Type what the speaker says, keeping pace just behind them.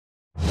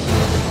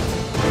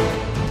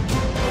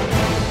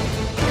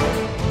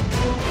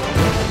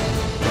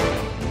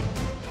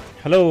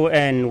Hello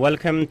and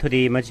welcome to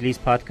the Majlis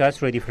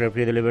Podcast, ready for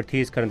every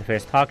Liberties current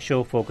affairs talk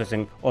show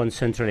focusing on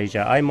Central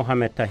Asia. I'm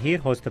Mohammed Tahir,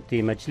 host of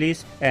the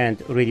Majlis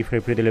and ready for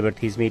every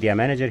Liberties media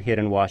manager here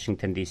in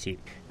Washington, D.C.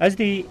 As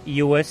the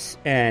U.S.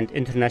 and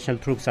international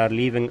troops are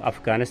leaving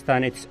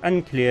Afghanistan, it's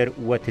unclear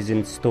what is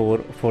in store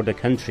for the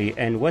country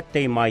and what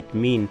they might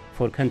mean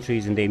for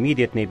countries and the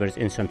immediate neighbors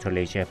in Central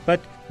Asia. But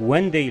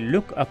when they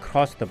look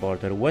across the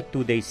border, what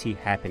do they see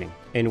happening?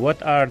 And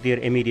what are their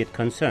immediate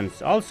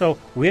concerns? Also,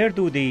 where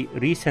do the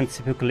recent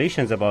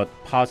speculations about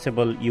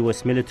possible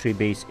U.S. military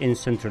base in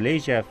Central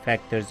Asia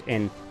factors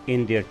in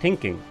their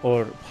thinking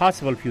or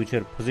possible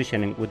future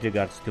positioning with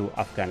regards to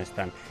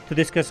Afghanistan? To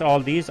discuss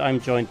all these,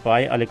 I'm joined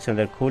by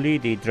Alexander Kohli,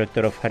 the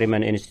director of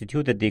Harriman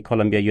Institute at the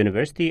Columbia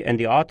University and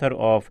the author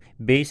of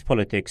Base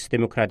Politics,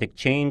 Democratic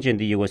Change in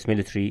the U.S.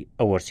 Military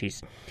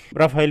Overseas.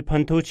 Rafael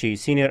Pantucci,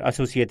 senior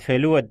associate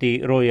fellow at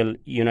the Royal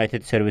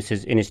United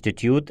Services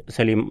Institute.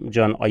 Salim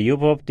John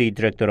Ayubov, the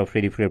director of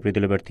Radio Free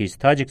Liberties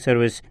Tajik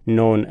service,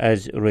 known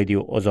as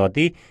Radio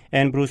Azadi.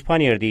 And Bruce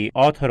Pannier, the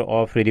author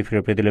of Radio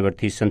Free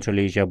Liberties Central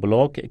Asia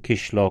blog,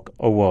 Kishlok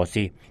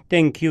Awazi.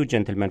 Thank you,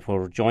 gentlemen,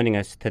 for joining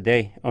us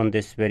today on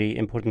this very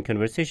important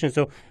conversation.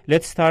 So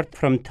let's start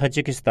from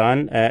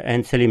Tajikistan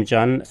and Salim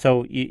Jan.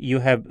 So you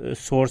have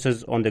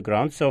sources on the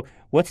ground. So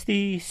what's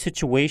the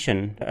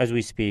situation as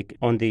we speak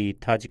on the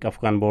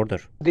Tajik-Afghan border?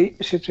 The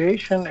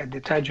situation at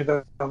the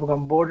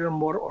Tajik-Afghan border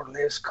more or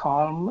less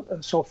calm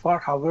so far.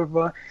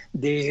 However,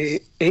 the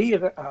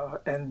air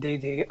and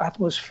the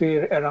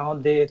atmosphere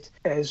around it,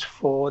 as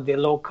for the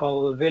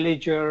local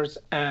villagers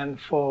and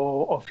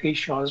for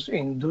officials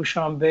in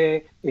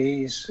Dushanbe,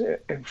 is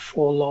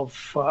full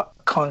of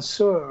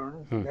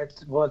concern that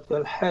what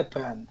will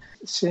happen.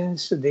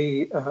 Since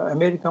the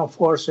American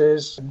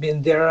forces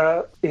been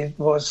there, it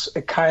was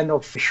a kind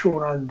of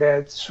assurance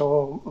that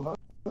so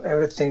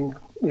everything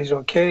is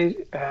okay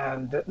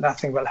and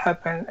nothing will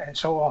happen and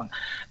so on.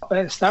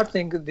 And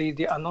starting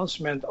the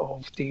announcement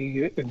of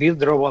the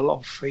withdrawal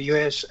of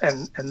U.S.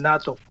 and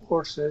NATO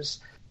forces,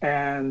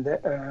 and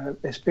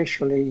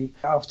especially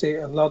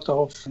after a lot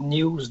of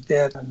news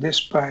that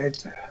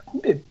despite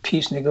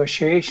peace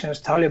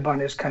negotiations,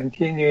 Taliban is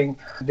continuing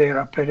their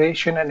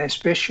operation and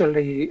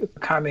especially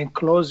coming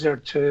closer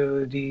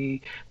to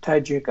the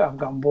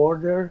Tajik-Afghan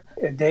border.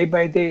 Day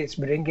by day, it's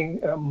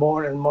bringing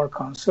more and more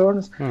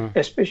concerns.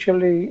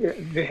 Especially,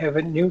 we have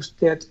a news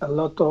that a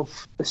lot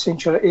of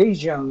Central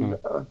Asian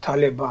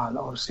Taliban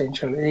or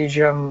Central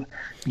Asian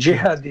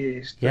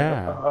jihadists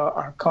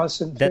are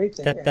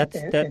concentrating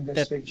in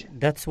this region.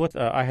 That's what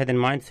I had in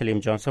mind, Salim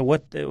John. So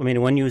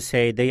when you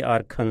say they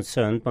are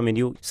concerned,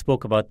 you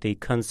spoke about the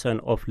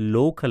concern of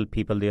local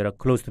people there are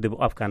close to the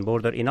Afghan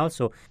border and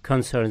also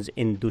concerns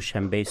in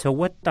Dushanbe. So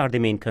what are the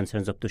main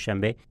concerns of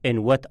Dushanbe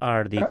and what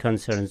are the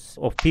concerns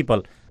of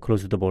people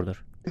close to the border?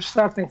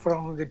 Starting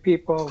from the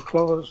people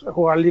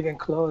who are living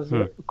close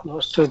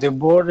to the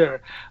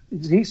border,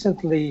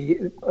 recently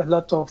a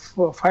lot of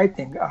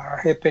fighting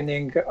are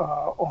happening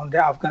on the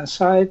Afghan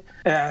side,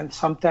 and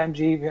sometimes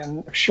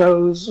even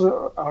shows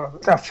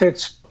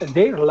affects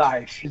their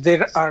life. They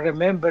are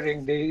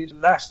remembering the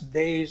last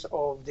days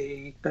of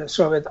the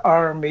Soviet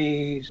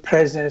Army's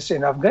presence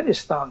in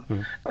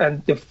Afghanistan,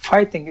 and the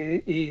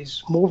fighting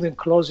is moving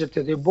closer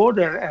to the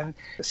border. And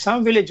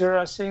some villagers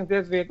are saying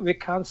that we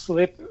can't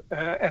sleep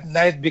at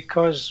night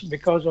because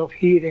of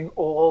hearing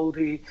all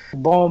the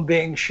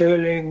bombing,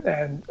 shelling,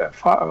 and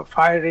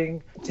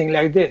firing, things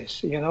like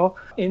this.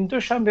 In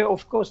Dushanbe,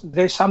 of course,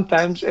 they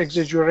sometimes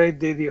exaggerate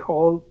the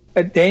whole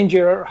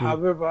danger.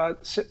 However,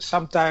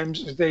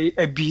 sometimes they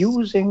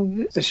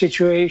abusing the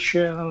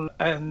situation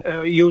and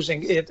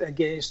using it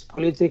against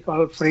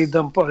political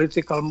freedom,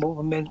 political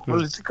movement,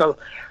 political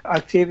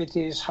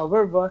activities.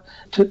 However,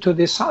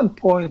 to some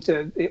point,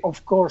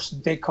 of course,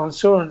 they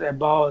concerned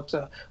about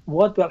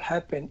what will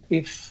happen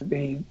if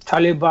the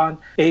Taliban,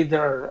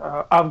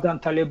 either Afghan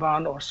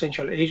Taliban or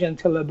Central Asian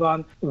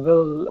Taliban,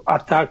 will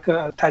attack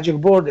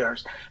Tajik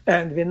borders.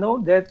 And we know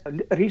that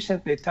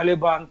recently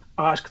Taliban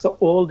asked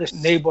all the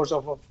neighbors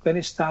of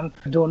Afghanistan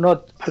do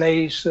not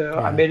place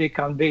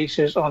American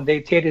bases on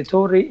their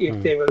territory.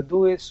 If they will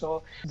do it,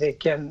 so they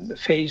can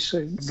face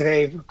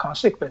grave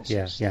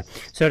consequences.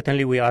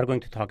 Certainly, we are going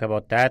to talk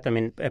about that.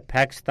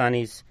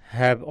 Pakistanis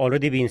have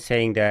already been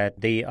saying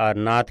that they are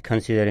not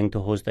considering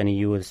to host any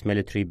U.S.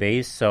 military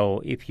base.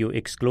 So if you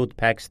exclude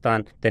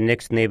Pakistan, the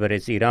next neighbor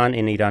is Iran,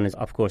 and Iran is,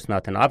 of course,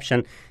 not an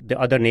option. The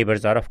other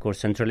neighbors are, of course,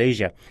 Central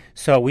Asia.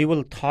 So we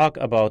will talk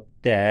about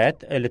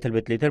that a little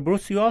bit later.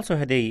 Bruce, you also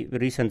had a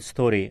recent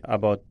story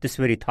about this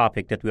very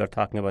topic that we are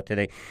talking about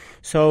today.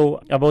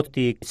 So about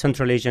the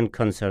Central Asian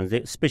concerns,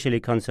 especially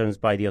concerns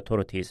by the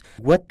authorities.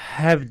 What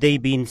have they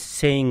been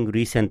saying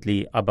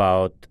recently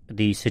about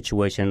the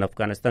situation in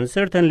Afghanistan.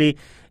 Certainly,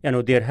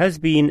 there has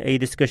been a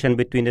discussion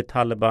between the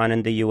Taliban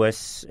and the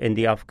U.S. and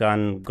the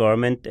Afghan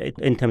government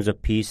in terms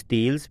of peace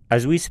deals.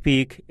 As we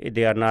speak,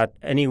 they are not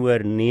anywhere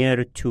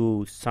near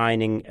to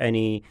signing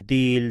any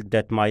deal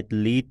that might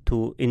lead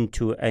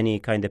into any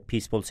kind of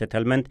peaceful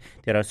settlement.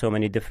 There are so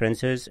many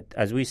differences.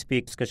 As we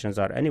speak, discussions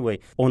are anyway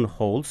on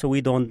hold, so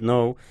we don't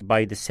know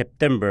by the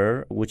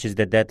September, which is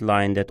the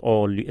deadline that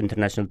all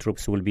international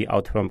troops will be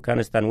out from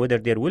Afghanistan, whether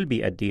there will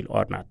be a deal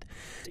or not.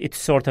 It's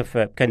sort of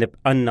kind of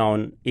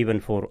unknown even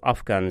for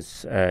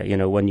Afghans,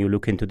 when you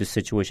look into the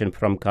situation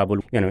from Kabul,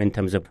 in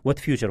terms of what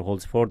future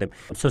holds for them.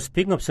 So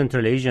speaking of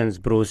Central Asians,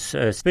 Bruce,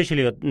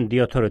 especially the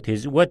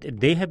authorities, what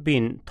they have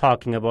been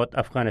talking about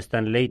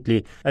Afghanistan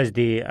lately as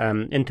the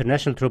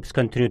international troops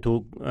continue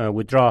to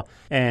withdraw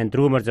and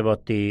rumors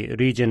about the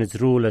region's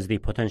role as the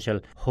potential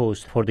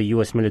host for the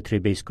U.S. military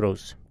base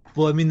grows.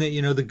 Well, I mean,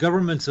 the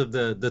governments of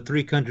the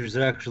three countries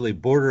that actually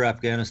border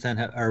Afghanistan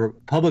are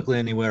publicly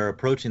anyway are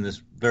approaching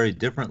this very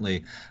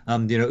differently.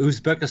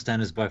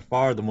 Uzbekistan is by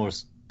far the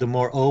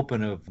more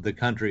open of the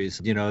countries.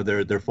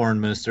 Their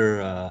foreign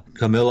minister,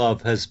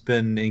 Kamilov, has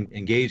been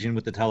engaging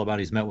with the Taliban.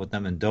 He's met with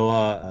them in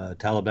Doha. A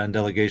Taliban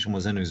delegation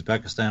was in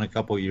Uzbekistan a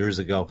couple of years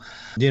ago.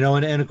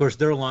 And of course,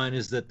 their line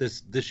is that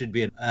this should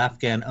be an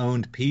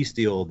Afghan-owned peace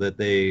deal that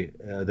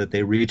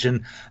they reach.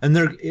 And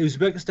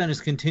Uzbekistan is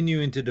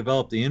continuing to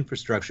develop the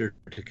infrastructure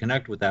to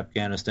connect with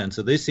Afghanistan.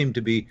 So they seem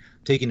to be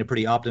taking a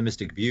pretty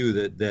optimistic view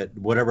that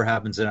whatever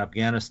happens in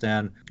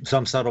Afghanistan,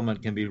 some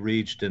settlement can be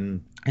reached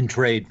and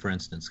trade, for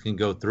instance, can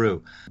go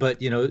through.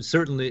 But,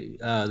 certainly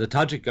the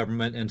Tajik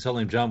government and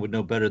Salim Jan would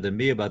know better than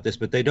me about this,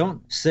 but they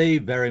don't say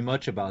very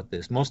much about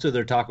this. Most of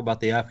their talk about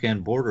the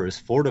Afghan border is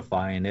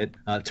fortifying it.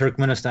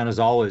 Turkmenistan is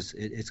always,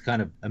 it's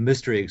kind of a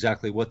mystery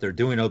exactly what they're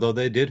doing, although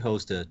they did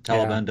host a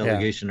Taliban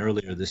delegation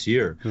earlier this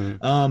year.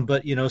 Mm-hmm.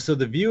 But, so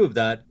the view of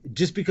that,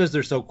 just because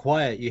they're so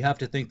quiet, you have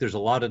to think there's a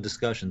lot of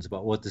discussions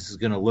about what this is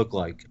going to look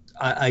like.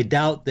 I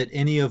doubt that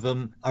any of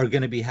them are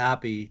going to be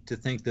happy to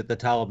think that the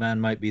Taliban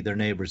might be their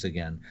neighbors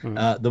again.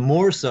 Mm-hmm. The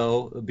more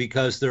so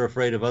because they're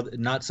afraid of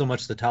not so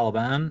much the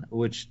Taliban,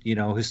 which,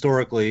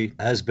 historically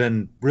has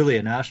been really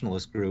a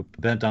nationalist group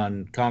bent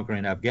on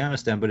conquering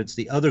Afghanistan, but it's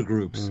the other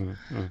groups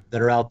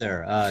that are out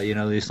there.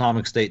 The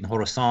Islamic State in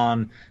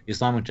Khorasan, the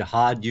Islamic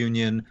Jihad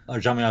Union,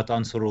 Jamiat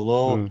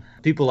Ansarullah,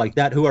 people like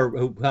that who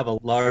have a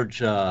large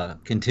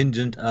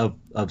contingent of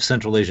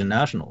Central Asian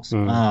nationals.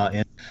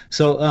 And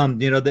so,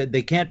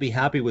 they can't be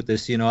happy with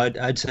this.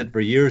 I'd said for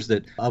years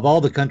that of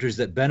all the countries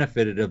that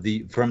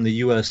benefited from the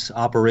U.S.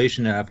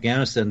 operation in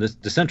Afghanistan,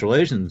 the Central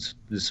Asians,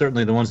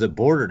 certainly the ones that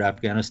bordered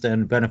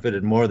Afghanistan,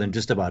 benefited more than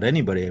just about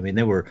anybody. I mean,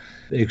 they were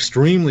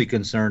extremely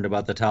concerned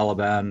about the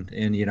Taliban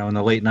in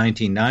the late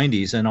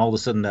 1990s, and all of a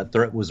sudden that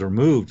threat was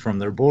removed from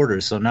their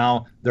borders. So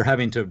now they're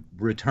having to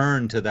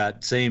return to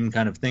that same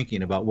kind of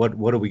thinking about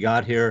what do we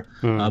got here.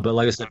 But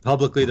like I said,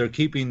 publicly they're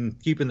keeping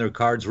their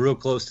cards real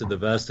close to the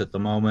vest at the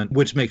moment,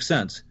 which makes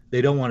sense.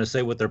 They don't want to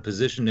say what their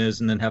position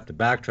is and then have to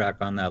backtrack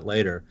on that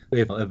later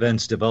if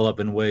events develop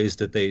in ways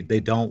that they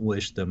don't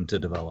wish them to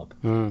develop.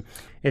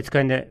 It's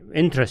kind of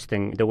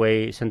interesting the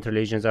way Central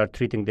Asians are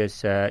treating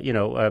this,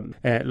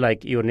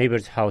 like your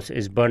neighbor's house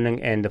is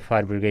burning and the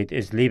fire brigade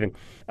is leaving.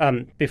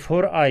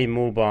 Before I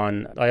move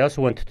on, I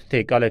also wanted to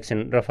take, Alex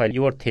and Rafael,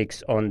 your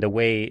takes on the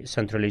way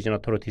Central Asian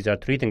authorities are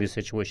treating this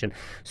situation.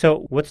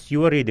 So what's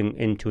your reading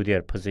into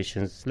their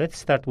positions? Let's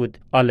start with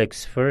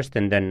Alex first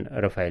and then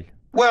Rafael.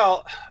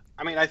 Well,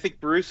 I think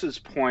Bruce's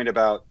point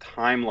about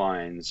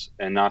timelines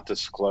and not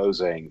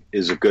disclosing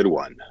is a good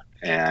one.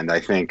 And I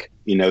think,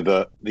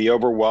 the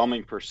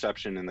overwhelming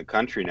perception in the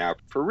country now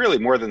for really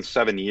more than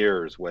 7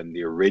 years, when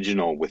the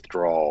original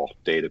withdrawal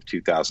date of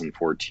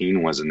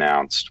 2014 was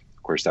announced,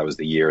 of course, that was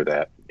the year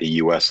that the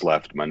U.S.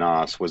 left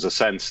Manas, was a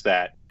sense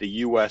that the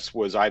U.S.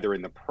 was either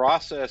in the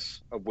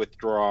process of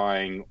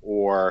withdrawing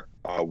or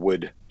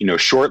would,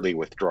 shortly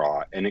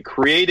withdraw. And it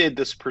created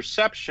this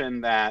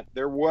perception that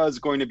there was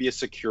going to be a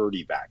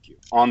security vacuum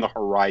on the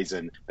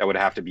horizon that would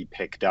have to be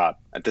picked up.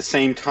 At the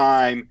same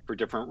time, for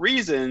different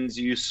reasons,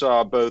 you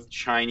saw both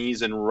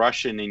Chinese and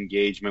Russian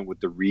engagement with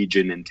the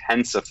region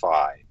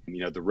intensify.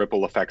 The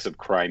ripple effects of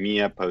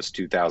Crimea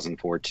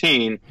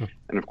post-2014,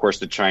 and of course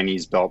the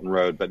Chinese Belt and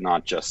Road, but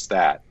not just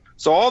that.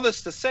 So all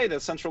this to say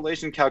that Central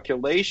Asian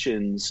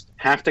calculations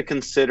have to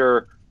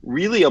consider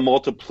really a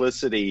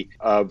multiplicity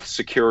of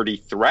security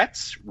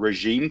threats,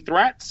 regime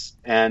threats,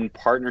 and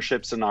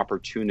partnerships and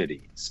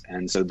opportunities.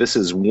 And so this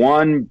is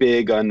one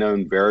big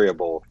unknown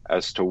variable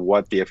as to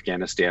what the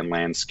Afghanistan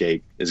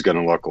landscape is going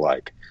to look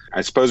like. I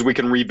suppose we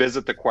can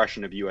revisit the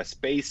question of U.S.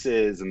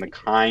 bases and the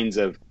kinds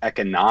of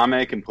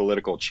economic and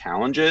political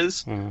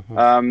challenges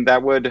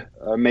that would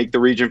make the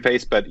region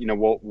face, but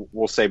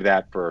we'll save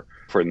that for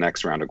the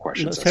next round of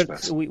questions. I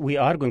suppose we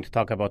are going to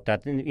talk about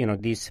that.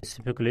 These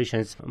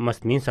speculations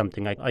must mean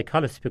something. I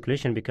call it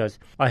speculation because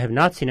I have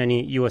not seen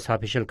any U.S.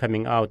 official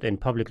coming out and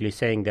publicly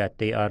saying that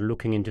they are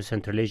looking into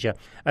Central Asia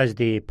as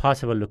the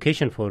possible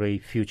location for a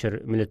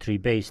future military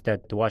base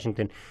that Washington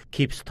Washington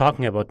keeps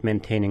talking about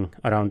maintaining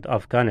around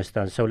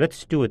Afghanistan. So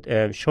let's do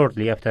it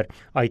shortly after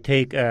I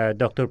take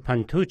Dr.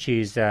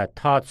 Pantucci's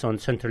thoughts on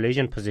Central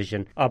Asian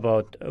position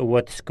about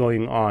what's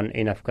going on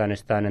in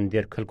Afghanistan and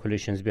their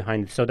calculations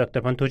behind it. So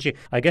Dr. Pantucci,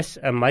 I guess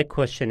my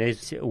question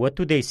is, what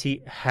do they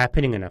see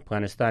happening in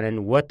Afghanistan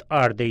and what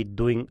are they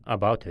doing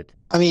about it?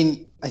 I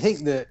mean, I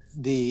think that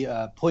the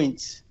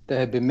points that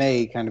have been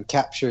made kind of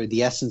capture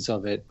the essence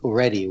of it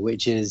already,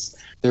 which is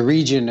the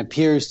region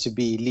appears to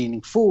be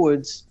leaning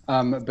forwards,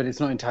 but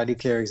it's not entirely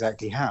clear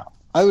exactly how.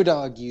 I would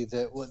argue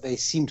that what they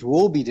seem to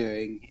all be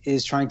doing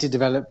is trying to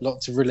develop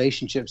lots of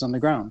relationships on the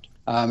ground.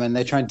 And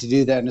they're trying to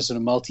do that in a sort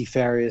of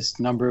multifarious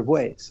number of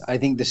ways. I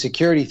think the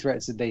security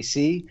threats that they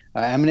see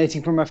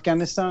emanating from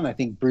Afghanistan, I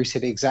think Bruce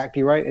hit it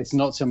exactly right. It's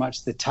not so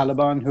much the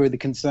Taliban who are the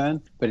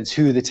concern, but it's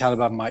who the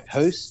Taliban might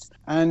host.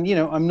 And,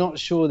 I'm not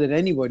sure that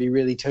anybody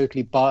really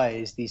totally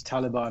buys these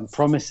Taliban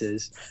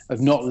promises of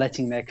not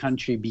letting their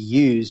country be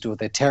used or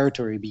their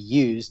territory be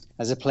used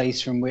as a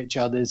place from which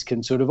others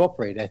can sort of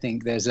operate. I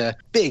think there's a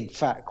big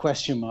fat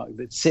question mark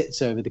that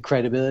sits over the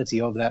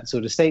credibility of that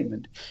sort of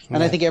statement.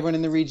 And I think everyone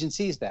in the region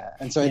sees that.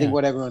 And so I think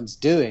what everyone's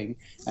doing,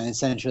 and in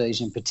Central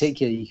Asia in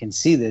particular, you can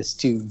see this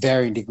to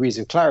varying degrees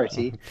of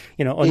clarity,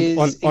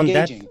 is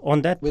engaging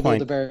on that with point, all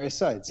the various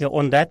sides. Yeah,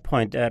 on that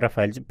point,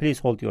 Rafael, please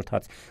hold your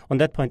thoughts. On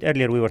that point,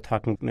 earlier we were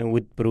talking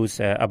with Bruce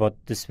about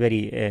this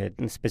very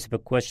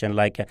specific question,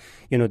 like,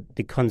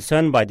 the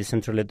concern by the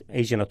Central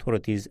Asian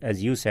authorities,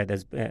 as you said,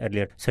 as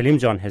earlier Salim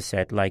John has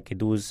said, like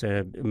those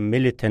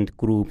militant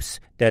groups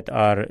that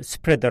are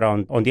spread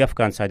around on the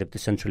Afghan side of the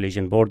Central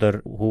Asian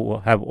border who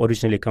have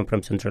originally come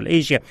from Central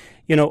Asia.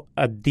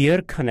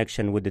 Their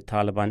connection with the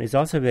Taliban is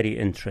also very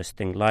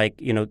interesting. Like,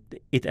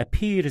 it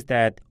appears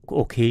that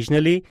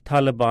occasionally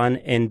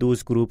Taliban and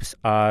those groups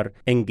are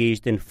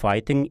engaged in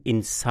fighting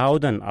in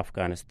southern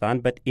Afghanistan,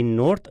 but in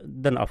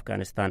northern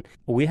Afghanistan,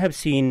 we have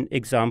seen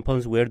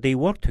examples where they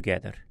work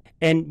together.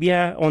 And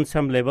on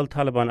some level,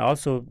 Taliban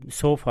also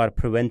so far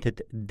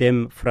prevented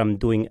them from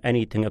doing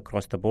anything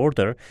across the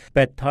border,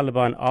 but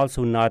Taliban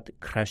also not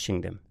crushing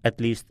them, at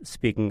least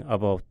speaking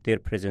about their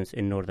presence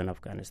in northern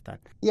Afghanistan.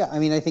 Yeah, I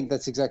mean, I think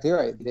that's exactly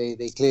right.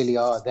 They clearly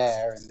are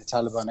there, and the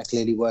Taliban are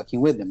clearly working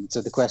with them.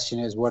 So the question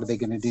is, what are they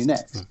going to do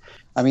next?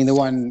 I mean, the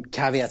one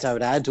caveat I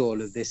would add to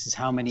all of this is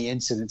how many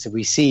incidents have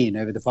we seen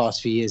over the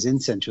past few years in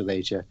Central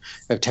Asia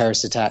of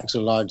terrorist attacks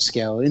or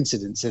large-scale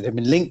incidents that have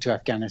been linked to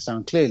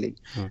Afghanistan, clearly.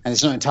 And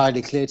it's not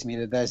entirely clear to me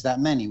that there's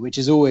that many, which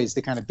is always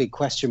the kind of big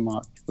question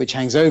mark which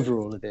hangs over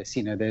all of this.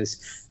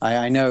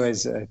 I know,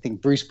 as I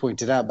think Bruce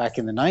pointed out, back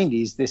in the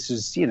 90s, this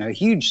was, a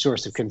huge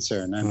source of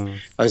concern. And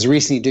I was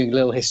recently doing a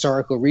little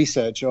historical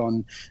research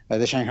on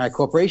the Shanghai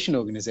Cooperation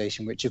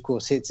Organization, which, of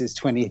course, hits its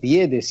 20th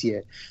year this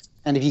year.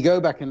 And if you go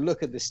back and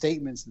look at the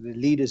statements that the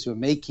leaders were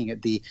making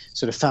at the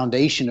sort of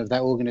foundation of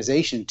that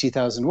organization in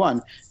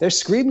 2001, they're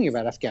screaming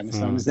about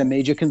Afghanistan as their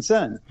major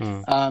concern.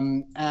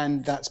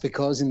 And that's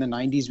because in the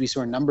 90s, we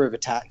saw a number of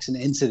attacks and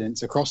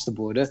incidents across the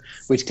border,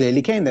 which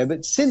clearly came there.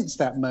 But since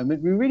that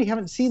moment, we really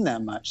haven't seen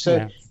that much.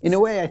 So in a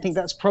way, I think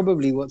that's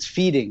probably what's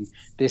feeding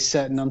this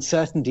certain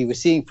uncertainty we're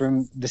seeing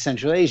from the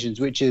Central Asians,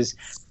 which is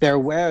they're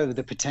aware of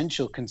the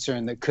potential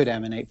concern that could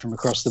emanate from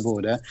across the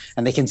border,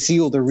 and they can see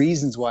all the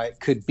reasons why it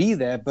could be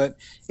there, but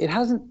it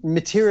hasn't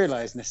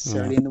materialized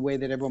necessarily in the way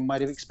that everyone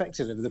might have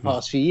expected over the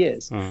past few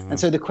years. And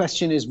so the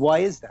question is, why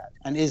is that?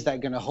 And is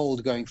that going to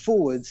hold going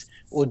forwards,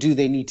 or do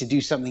they need to do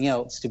something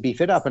else to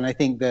beef it up? And I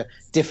think the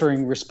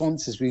differing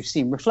responses we've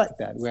seen reflect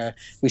that, where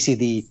we see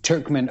the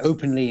Turkmen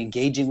openly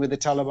engaging with the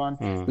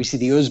Taliban. We see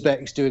the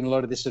Uzbeks doing a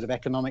lot of this sort of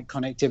economic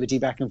connectivity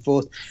back and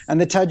forth.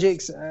 And the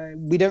Tajiks,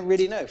 we don't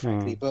really know,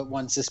 frankly, but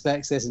one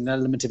suspects there's an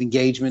element of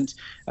engagement,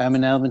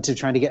 an element of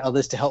trying to get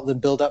others to help them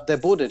build up their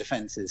border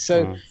defenses.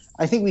 So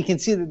I think we can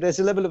see that there's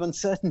a level of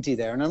uncertainty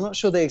there, and I'm not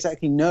sure they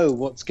exactly know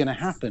what's going to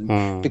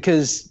happen,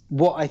 because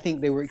what I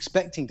think they were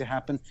expecting to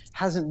happen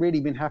hasn't really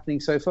been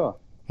happening so far.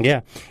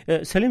 Yeah.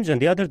 Salim Jan,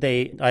 the other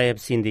day I have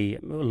seen the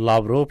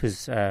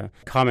Lavrov's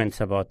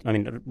comments about,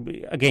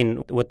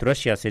 again, what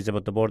Russia says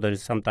about the border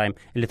is sometimes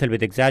a little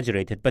bit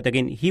exaggerated. But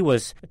again, he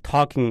was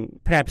talking,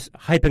 perhaps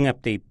hyping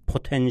up the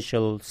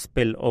potential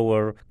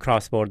spillover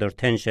cross-border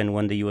tension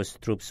when the U.S.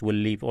 troops will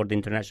leave or the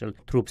international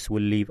troops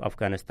will leave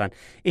Afghanistan.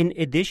 In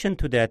addition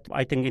to that,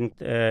 I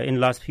think in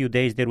last few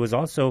days there was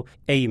also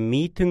a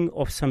meeting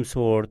of some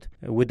sort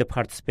with the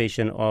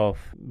participation of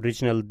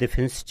regional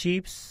defense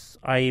chiefs.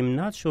 I am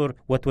not sure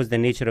what was the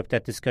nature of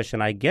that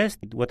discussion. I guess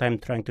what I'm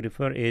trying to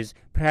refer is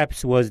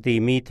perhaps was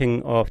the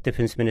meeting of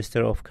defense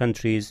minister of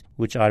countries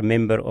which are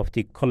member of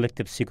the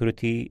Collective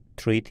Security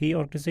Treaty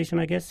Organization,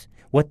 I guess,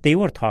 what they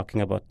were talking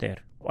about there.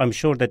 I'm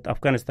sure that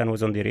Afghanistan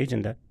was on their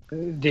agenda.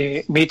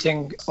 The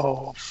meeting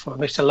of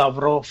Mr.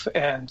 Lavrov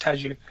and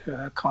Tajik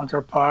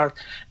counterpart,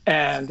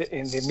 and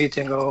in the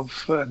meeting of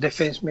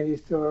defense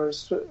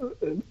ministers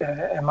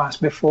a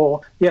month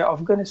before,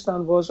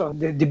 Afghanistan was on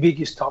the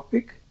biggest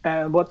topic.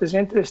 And what is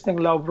interesting,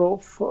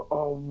 Lavrov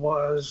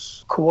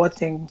was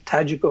quoting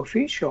Tajik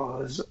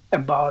officials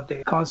about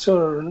the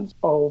concerns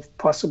of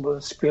possible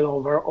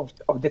spillover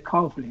of the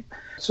conflict.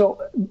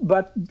 So,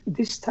 but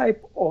this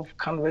type of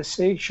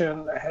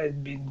conversation has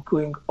been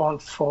going on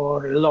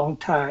for a long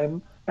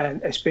time.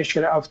 And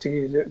especially after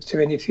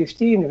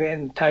 2015,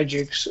 when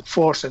Tajiks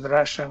forced the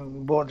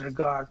Russian border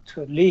guard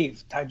to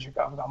leave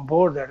Tajik-Afghan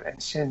border.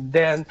 And since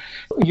then,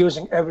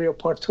 using every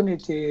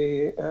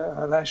opportunity,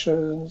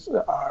 Russians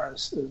are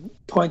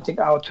pointing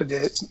out to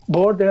the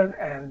border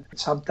and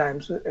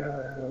sometimes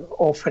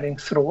offering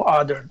through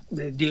other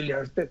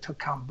dealers to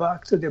come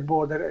back to the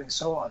border and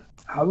so on.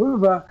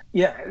 However,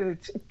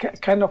 it's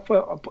kind of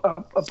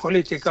a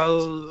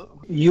political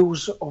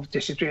use of the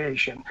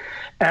situation.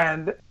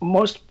 And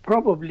most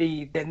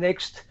probably the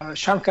next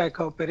Shanghai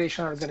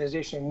Cooperation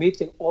Organization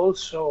meeting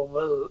also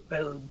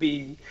will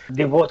be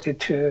devoted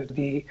to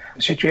the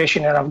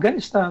situation in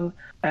Afghanistan.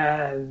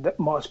 And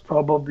most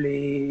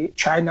probably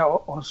China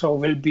also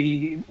will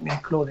be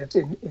included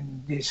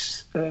in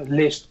this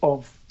list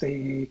of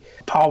the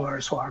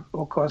powers who are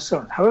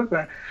concerned.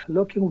 However,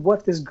 looking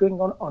what is going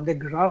on the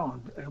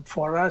ground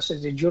for us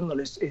as a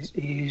journalist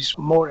is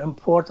more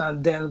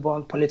important than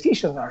what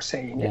politicians are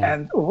saying. Yeah.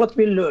 And what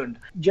we learned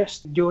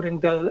just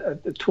during the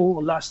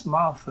 2 last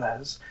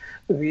months,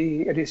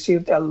 we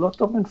received a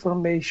lot of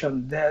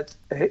information that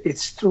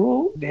it's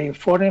true the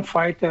foreign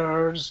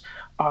fighters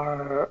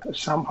are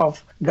somehow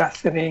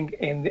gathering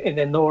in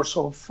the north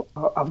of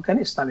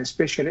Afghanistan,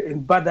 especially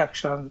in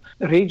Badakhshan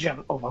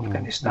region of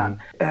Afghanistan.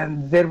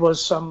 And there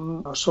was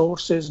some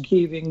sources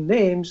giving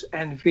names,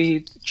 and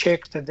we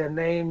checked the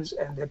names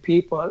and the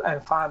people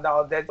and found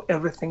out that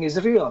everything is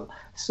real.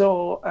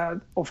 So,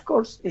 of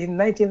course, in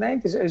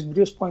 1990s, as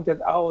Bruce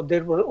pointed out,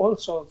 there were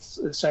also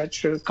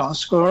such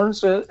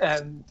concerns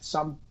and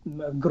some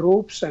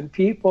groups and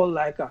people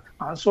like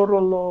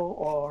Ansarullah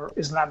or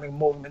Islamic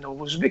Movement of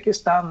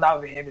Uzbekistan. Now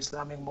we have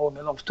Islamic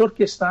Movement of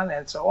Turkestan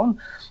and so on.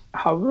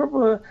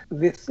 However,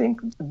 we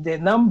think the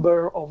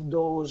number of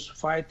those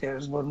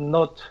fighters were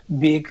not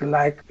big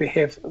like we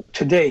have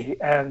today.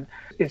 And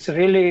it's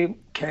really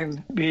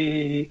can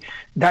be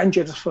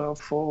dangerous for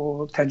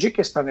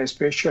Tajikistan,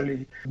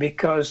 especially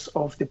because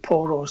of the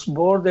porous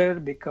border,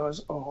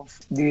 because of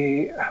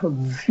the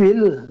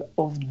will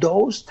of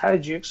those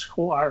Tajiks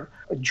who are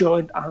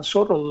joined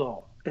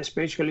Ansarullah,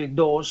 especially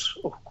those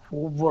who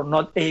were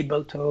not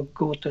able to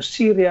go to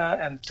Syria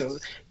and to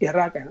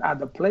Iraq and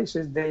other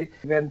places. They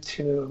went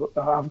to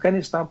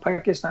Afghanistan,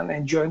 Pakistan,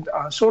 and joined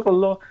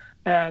Ansarullah.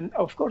 And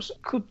of course,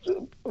 could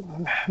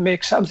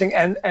make something.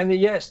 And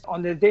yes,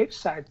 on their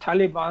side,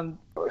 Taliban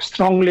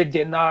strongly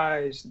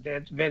denies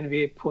that when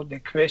we put the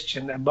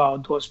question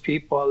about those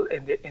people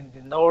in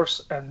the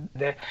north and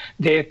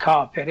their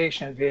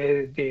cooperation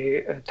with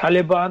the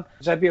Taliban,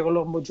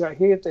 Zabiullah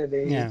Mujahid,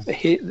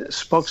 the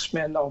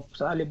spokesman of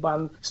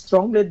Taliban,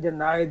 strongly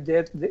denied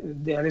that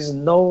there is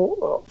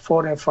no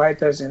foreign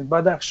fighters in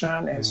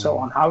Badakhshan and so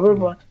on.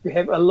 However, we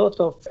have a lot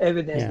of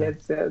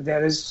evidence that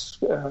there is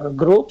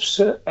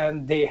groups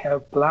and they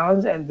have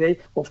plans and they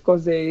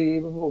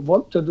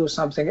want to do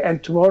something.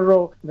 And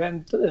tomorrow,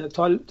 when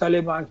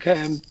Taliban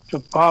came to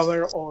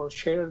power or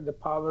share the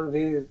power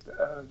with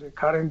the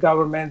current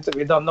government,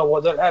 we don't know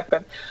what will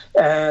happen,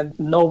 and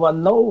no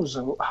one knows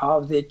how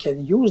they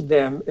can use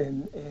them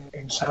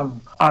in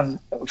some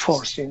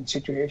unforeseen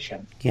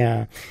situation.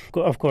 Yeah,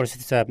 of course,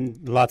 it's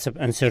lots of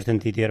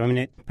uncertainty there. I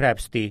mean,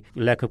 perhaps the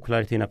lack of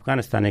clarity in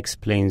Afghanistan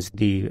explains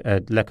the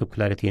lack of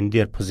clarity in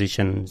their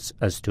positions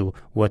as to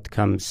what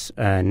comes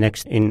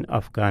next in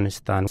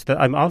Afghanistan. So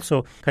I'm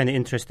also kind of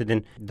interested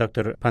in,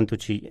 Dr.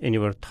 Pantucci, in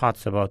your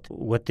thoughts about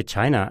what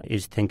China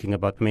is thinking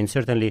about. I mean,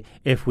 certainly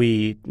if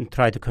we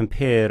try to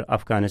compare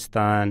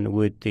Afghanistan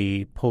with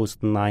the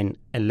post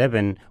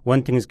 9/11,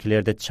 one thing is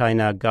clear that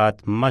China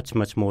got much,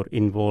 much more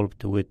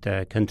involved with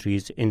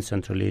countries in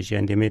Central Asia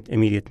and the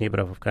immediate neighbor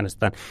of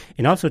Afghanistan.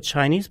 And also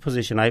Chinese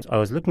position, I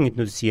was looking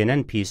into the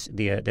CNN piece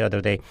the other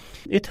day.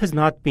 It has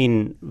not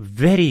been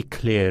very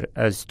clear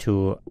as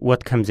to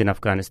what comes in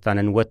Afghanistan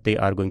and what they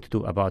are going to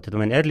do about it. I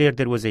mean, earlier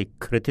there was a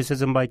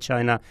criticism by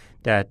China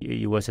that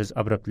U.S. is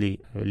abruptly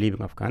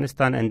leaving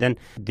Afghanistan. And then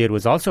there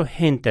was also a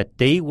hint that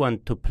they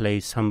want to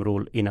play some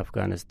role in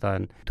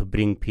Afghanistan to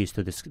bring peace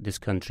to this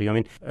country. I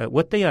mean,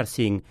 what they are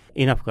seeing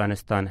in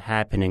Afghanistan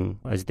happening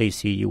as they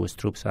see U.S.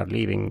 troops are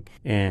leaving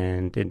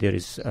and there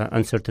is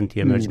uncertainty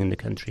emerging in the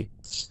country.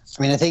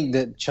 I mean, I think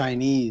that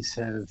Chinese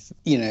have,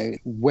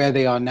 where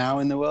they are now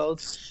in the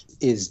world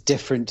is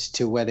different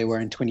to where they were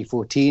in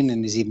 2014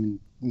 and is even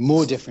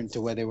more different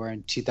to where they were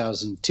in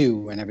 2002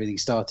 when everything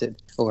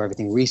started or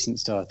everything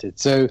recent started.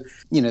 So,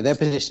 their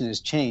position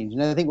has changed.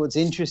 And I think what's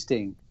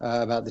interesting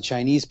about the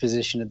Chinese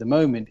position at the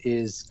moment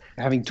is,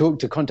 having talked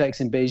to contacts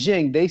in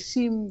Beijing, they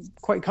seem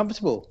quite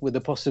comfortable with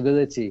the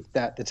possibility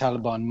that the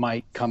Taliban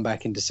might come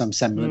back into some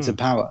semblance of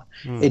power.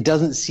 It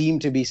doesn't seem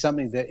to be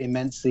something that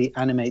immensely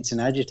animates and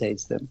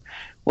agitates them.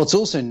 What's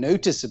also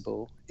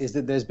noticeable is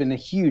that there's been a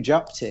huge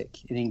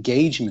uptick in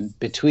engagement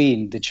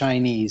between the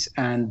Chinese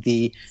and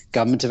the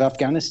government of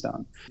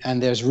Afghanistan.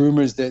 And there's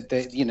rumors that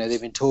they've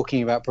been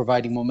talking about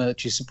providing more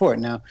military support.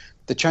 Now,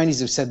 the Chinese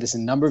have said this a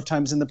number of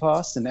times in the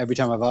past, and every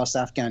time I've asked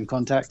Afghan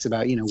contacts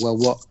about,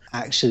 what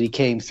actually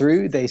came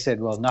through, they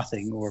said, well,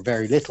 nothing or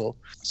very little.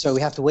 So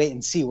we have to wait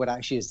and see what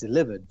actually is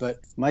delivered. But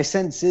my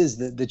sense is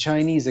that the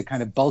Chinese are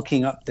kind of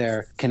bulking up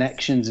their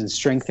connections and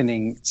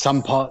strengthening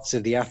some parts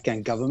of the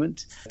Afghan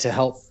government to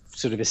help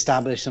sort of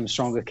establish some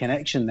stronger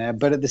connection there.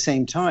 But at the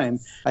same time,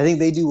 I think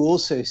they do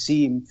also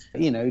seem,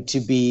 to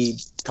be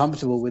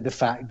comfortable with the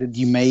fact that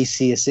you may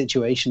see a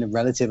situation of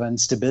relative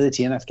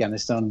instability in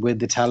Afghanistan with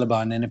the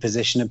Taliban in a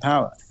position of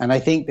power. And I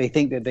think they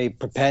think that they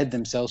prepared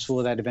themselves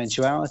for that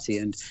eventuality.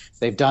 And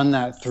they've done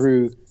that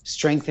through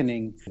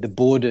strengthening the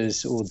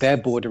borders or their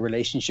border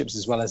relationships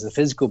as well as the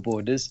physical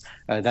borders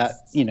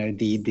that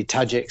the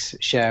Tajiks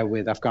share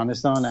with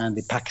Afghanistan and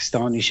the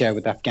Pakistanis share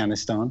with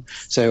Afghanistan.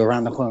 So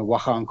around the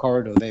Wakhan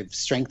corridor, they've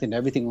strengthened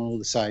everything on all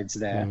the sides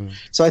there.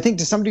 So I think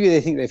to some degree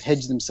they think they've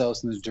hedged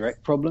themselves from the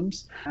direct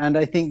problems, and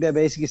I think they're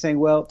basically saying,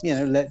 well,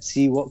 let's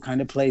see what kind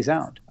of plays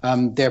out.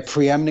 Their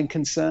preeminent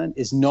concern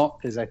is not,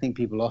 as I think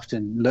people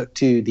often look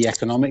to, the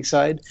economic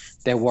side.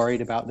 They're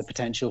worried about the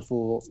potential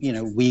for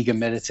Uyghur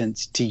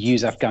militants to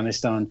use Afghanistan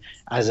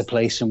as a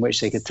place from which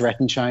they could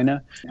threaten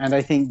China. And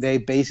I think they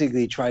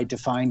basically tried to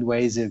find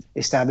ways of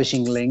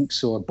establishing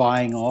links or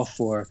buying off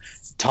or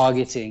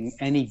targeting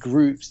any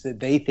groups that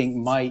they think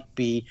might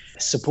be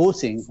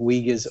supporting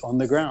Uyghurs on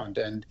the ground.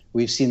 And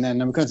we've seen that in a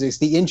number of countries.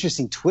 The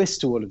interesting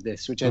twist to all of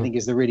this, which I think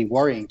is the really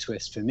worrying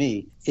twist for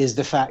me, is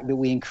the fact that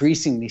we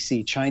increasingly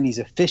see Chinese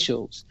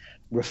officials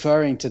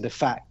referring to the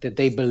fact that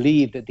they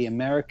believe that the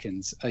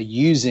Americans are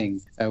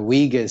using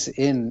Uyghurs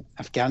in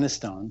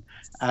Afghanistan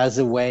as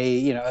a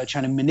way,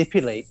 trying to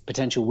manipulate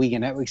potential Uyghur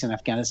networks in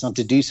Afghanistan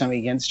to do something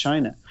against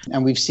China.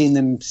 And we've seen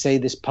them say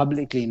this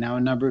publicly now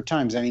a number of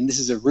times. I mean, this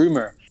is a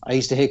rumor I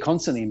used to hear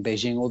constantly in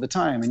Beijing all the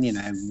time,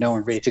 and no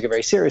one really took it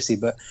very seriously.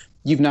 But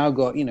you've now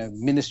got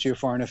Ministry of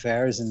Foreign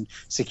Affairs and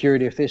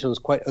security officials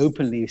quite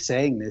openly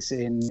saying this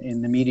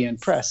in the media and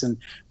press. And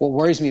what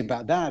worries me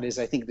about that is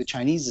I think the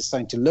Chinese are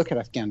starting to look at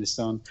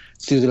Afghanistan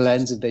through the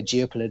lens of their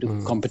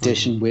geopolitical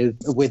competition with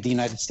the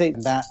United States,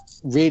 and that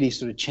really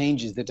sort of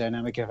changes the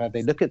dynamic of how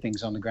they look at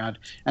things on the ground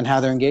and how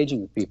they're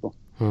engaging with people.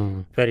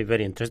 Very,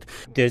 very interesting.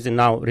 There's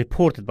now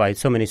reported by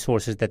so many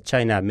sources that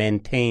China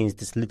maintains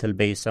this little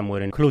base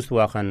somewhere in close to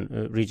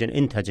Wakhan region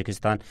in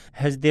Tajikistan.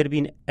 Has there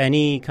been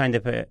any kind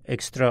of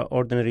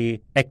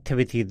extraordinary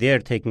activity there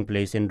taking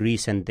place in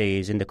recent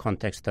days in the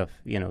context of,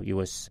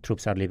 U.S.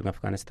 troops are leaving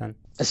Afghanistan?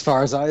 As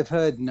far as I've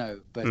heard,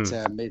 no. But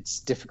it's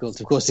difficult,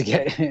 of course, to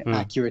get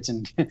accurate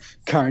and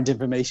current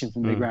information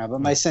from the ground. But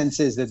my sense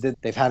is that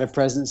they've had a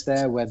presence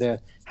there. Whether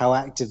how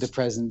active the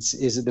presence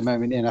is at the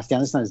moment in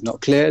Afghanistan is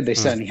not clear. They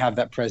certainly have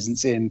that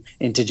presence in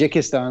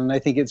Tajikistan. And I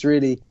think it's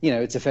really,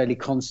 it's a fairly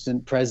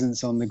constant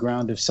presence on the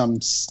ground of some,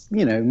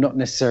 not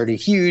necessarily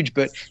huge,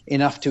 but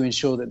enough to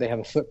ensure that they have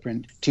a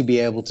footprint to be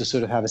able to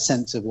sort of have a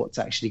sense of what's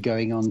actually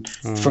going on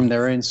from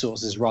their own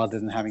sources rather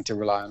than having to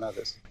rely on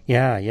others.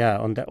 Yeah.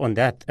 On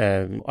that,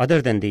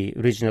 other than the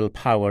regional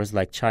powers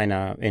like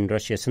China and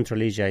Russia,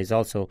 Central Asia is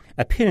also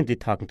apparently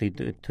talking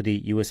to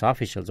the U.S.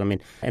 officials. I mean,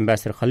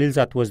 Ambassador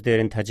Khalilzad was there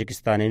in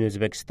Tajikistan, in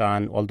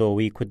Uzbekistan, although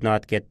we could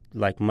not get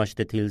much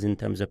details in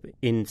terms of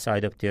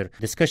inside of their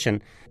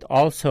discussion.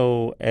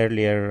 Also,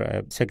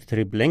 earlier,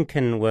 Secretary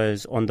Blinken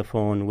was on the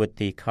phone with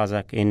the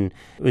Kazakh and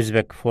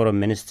Uzbek foreign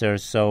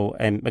ministers. So,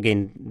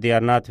 again, they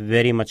are not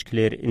very much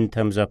clear in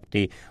terms of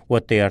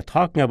what they are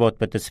talking about,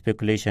 but the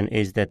speculation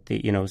is that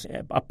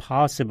a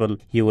possible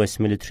U.S.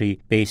 military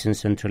base in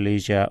Central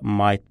Asia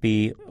might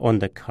be on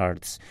the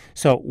cards.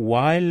 So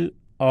while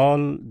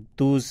all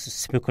those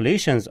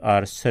speculations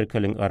are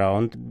circling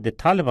around, the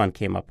Taliban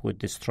came up with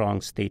this strong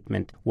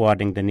statement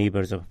warning the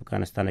neighbors of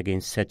Afghanistan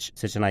against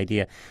such an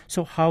idea.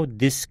 So how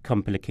this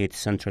complicates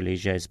Central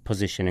Asia's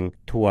positioning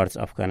towards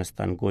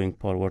Afghanistan going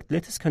forward?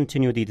 Let us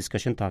continue the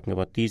discussion talking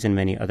about these and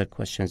many other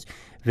questions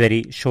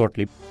very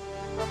shortly.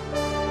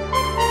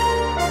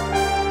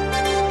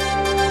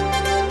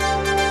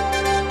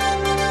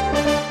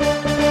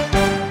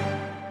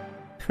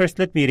 First,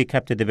 let me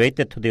recap the debate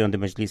that today on the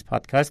Majlis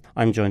Podcast.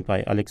 I'm joined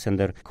by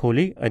Alexander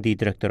Kohli, the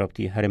director of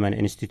the Harriman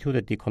Institute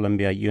at the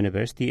Columbia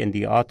University and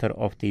the author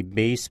of The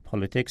Base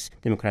Politics,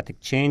 Democratic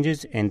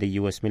Changes, and the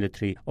U.S.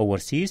 Military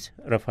Overseas.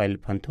 Rafael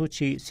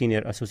Pantucci,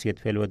 senior associate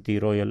fellow at the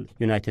Royal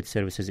United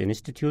Services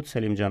Institute.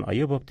 Salim Jan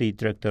Ayubov, the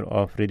director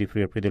of Radio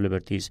Free Europe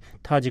Liberties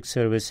Tajik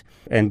Service.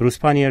 And Bruce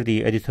Pannier,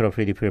 the editor of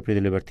Radio Free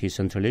Europe Liberties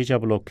Central Asia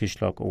blog,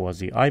 Kishlok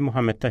Owazi. I'm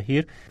Mohammed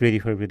Tahir,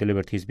 Radio Free Europe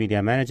Liberties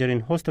media manager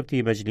and host of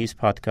the Majlis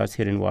Podcast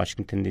here in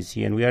Washington,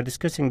 D.C., and we are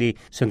discussing the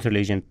Central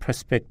Asian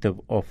perspective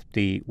of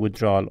the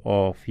withdrawal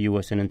of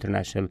U.S. and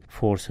international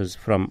forces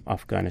from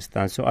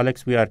Afghanistan. So,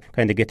 Alex, we are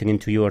kind of getting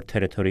into your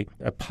territory,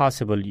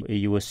 possible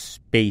U.S.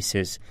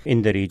 bases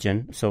in the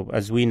region. So,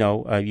 as we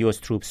know, U.S.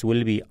 troops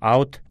will be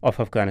out of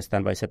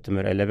Afghanistan by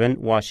September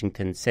 11.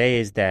 Washington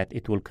says that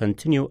it will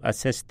continue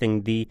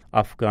assisting the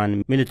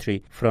Afghan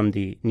military from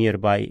the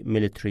nearby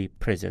military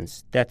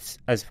prisons. That's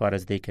as far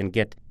as they can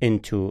get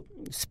into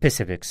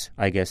specifics,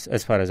 I guess,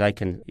 as far as I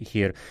can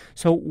hear.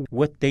 So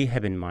what they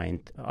have in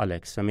mind,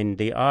 Alex, I mean,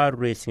 they are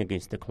racing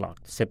against the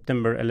clock.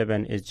 September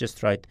 11 is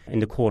just right in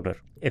the corner.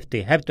 If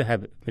they have to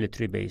have a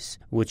military base,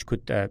 which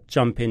could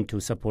jump into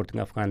supporting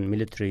Afghan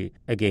military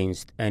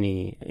against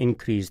any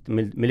increased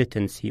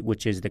militancy,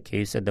 which is the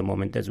case at the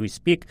moment as we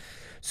speak.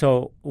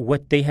 So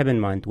what they have in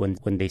mind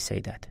when they say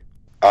that?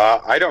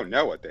 I don't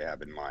know what they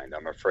have in mind.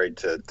 I'm afraid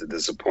to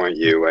disappoint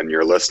you and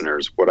your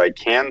listeners. What I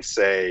can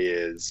say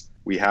is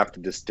we have to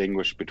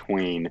distinguish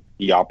between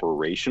the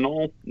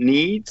operational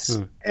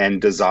needs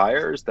and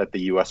desires that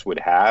the U.S. would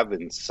have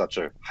in such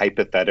a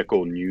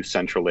hypothetical new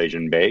Central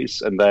Asian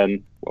base, and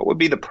then what would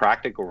be the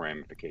practical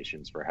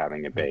ramifications for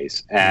having a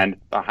base. And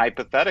the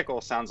hypothetical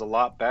sounds a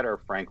lot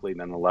better, frankly,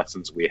 than the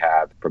lessons we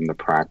have from the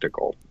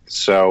practical.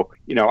 So,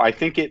 I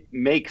think it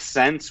makes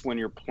sense when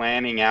you're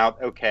planning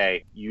out,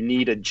 okay, you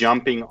need a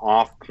jumping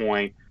off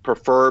point,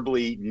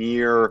 preferably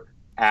near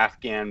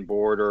Afghan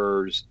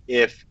borders.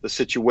 If the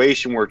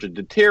situation were to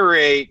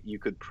deteriorate, you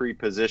could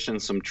pre-position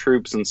some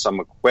troops and some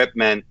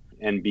equipment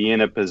and be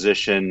in a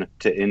position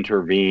to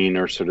intervene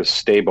or sort of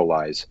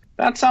stabilize.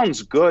 That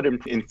sounds good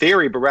in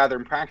theory, but rather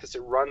in practice,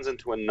 it runs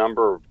into a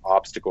number of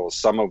obstacles,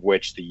 some of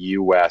which the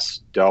U.S.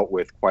 dealt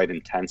with quite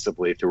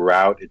intensively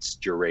throughout its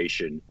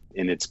duration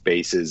in its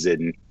bases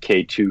in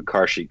K2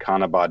 Karshi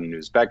Khanabad in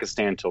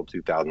Uzbekistan until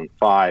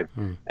 2005,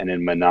 and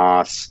in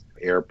Manas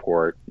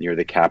airport near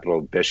the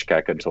capital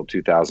Bishkek until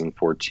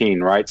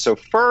 2014, right? So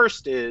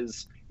first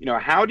is,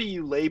 how do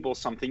you label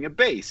something a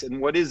base,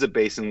 and what is a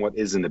base and what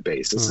isn't a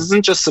base? This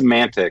isn't just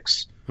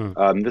semantics.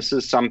 This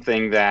is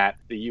something that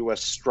the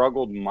U.S.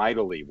 struggled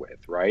mightily with,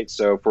 right?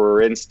 So,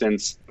 for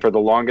instance, for the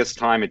longest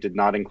time, it did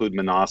not include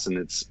Manas in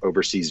its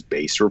overseas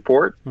base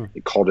report.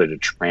 It called it a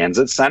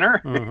transit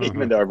center,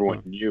 even though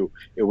everyone knew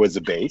it was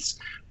a base,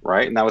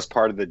 right? And that was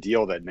part of the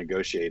deal that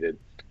negotiated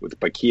with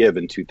Bakiev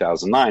in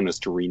 2009 was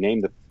to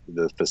rename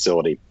the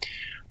facility.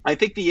 I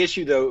think the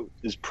issue, though,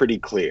 is pretty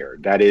clear.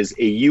 That is,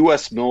 a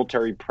U.S.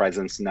 military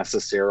presence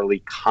necessarily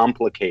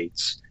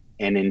complicates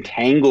and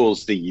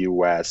entangles the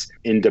U.S.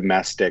 in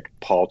domestic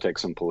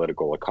politics and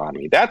political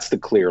economy. That's the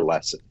clear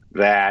lesson.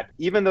 That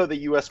even though the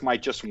U.S.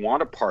 might just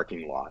want a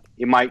parking lot,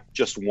 it might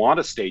just want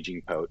a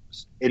staging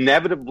post,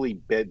 inevitably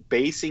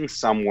basing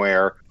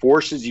somewhere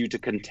forces you to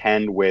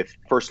contend with,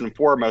 first and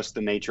foremost,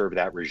 the nature of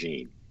that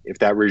regime. If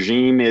that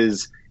regime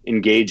is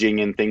engaging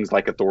in things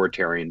like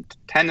authoritarian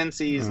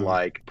tendencies,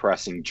 like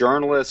pressing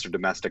journalists or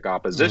domestic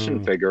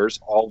opposition figures,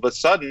 all of a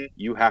sudden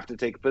you have to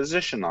take a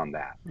position on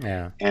that.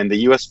 Yeah. And the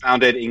U.S.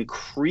 found it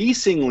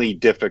increasingly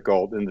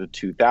difficult in the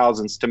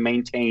 2000s to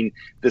maintain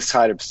this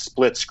kind of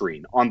split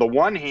screen. On the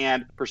one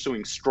hand,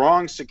 pursuing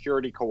strong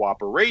security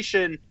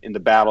cooperation in the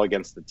battle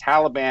against the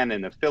Taliban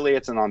and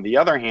affiliates, and on the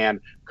other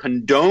hand,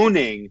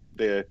 condoning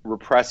the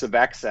repressive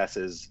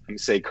excesses,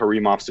 say,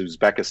 Karimov's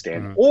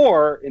Uzbekistan,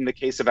 or in the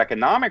case of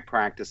economic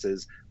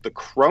practices, the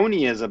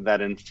cronyism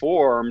that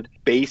informed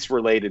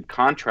base-related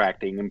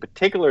contracting, in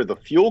particular the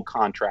fuel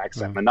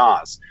contracts at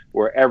Manas,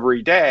 where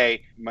every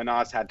day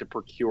Manas had to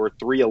procure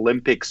 3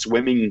 Olympic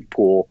swimming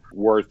pool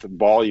worth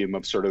volume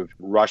of sort of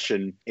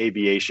Russian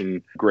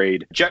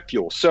aviation-grade jet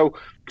fuel. So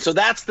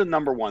that's the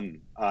number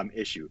one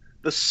issue.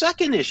 The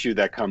second issue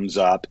that comes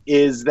up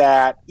is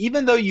that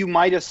even though you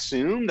might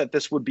assume that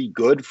this would be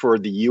good for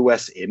the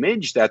U.S.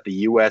 image, that the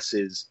U.S.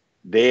 is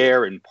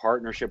there in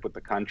partnership with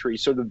the country,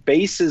 so the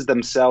bases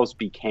themselves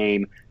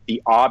became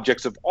the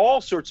objects of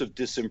all sorts of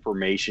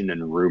disinformation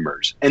and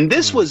rumors. And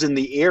this was in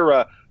the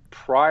era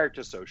prior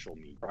to social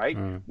media, right?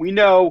 We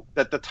know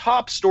that the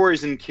top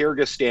stories in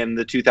Kyrgyzstan in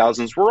the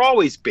 2000s were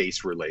always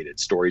base-related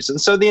stories. And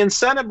so the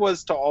incentive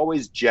was to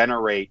always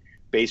generate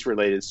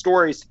base-related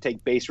stories, to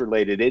take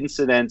base-related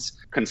incidents,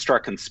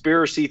 construct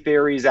conspiracy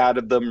theories out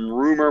of them,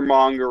 rumor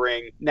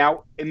mongering.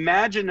 Now,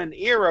 imagine an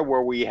era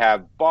where we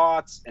have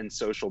bots and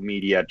social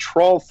media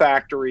troll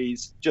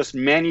factories just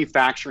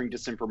manufacturing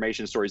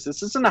disinformation stories.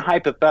 This isn't a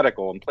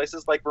hypothetical. In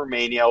places like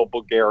Romania or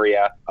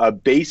Bulgaria,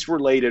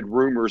 base-related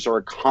rumors are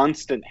a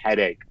constant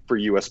headache for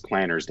U.S.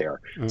 planners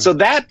there. So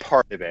that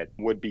part of it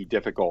would be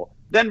difficult.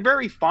 Then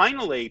very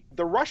finally,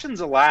 the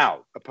Russians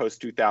allowed a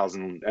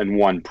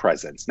post-2001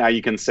 presence. Now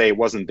you can say it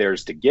wasn't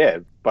theirs to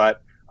give,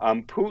 but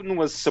Putin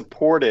was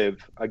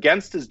supportive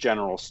against his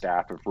general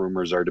staff, if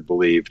rumors are to be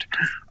believed,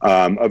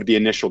 of the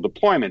initial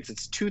deployments.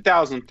 It's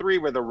 2003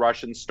 where the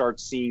Russians start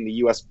seeing the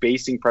U.S.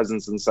 basing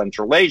presence in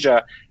Central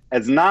Asia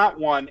as not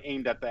one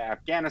aimed at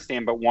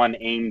Afghanistan, but one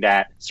aimed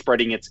at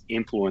spreading its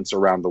influence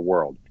around the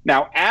world.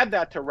 Now, add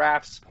that to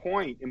Raf's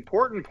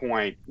important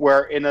point,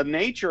 where in the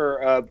nature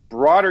of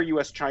broader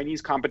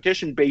U.S.-Chinese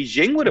competition,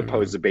 Beijing would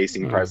oppose the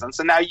basing presence.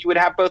 And now you would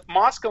have both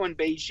Moscow and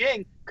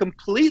Beijing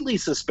completely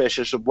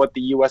suspicious of what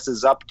the U.S.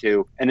 is up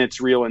to and its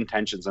real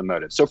intentions and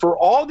motives. So for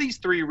all these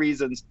three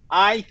reasons,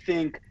 I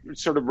think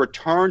sort of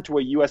return to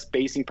a U.S.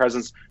 basing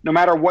presence, no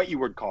matter what you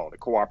would call it, a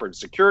cooperative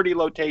security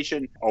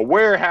location, a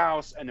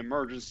warehouse, an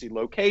emergency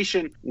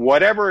location,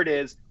 whatever it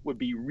is, would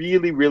be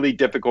really, really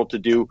difficult to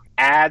do.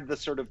 Add the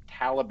sort of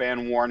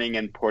Taliban warning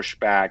and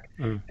pushback.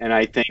 And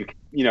I think,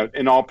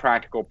 in all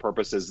practical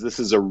purposes, this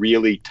is a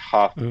really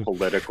tough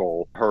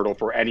political hurdle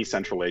for any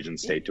Central Asian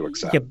state to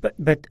accept. Yeah,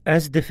 but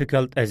as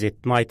difficult as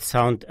it might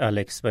sound,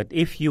 Alex, but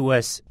if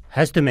U.S.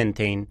 has to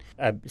maintain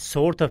a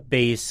sort of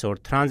base or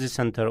transit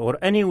center or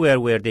anywhere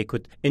where they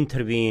could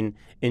intervene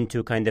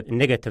into kind of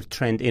negative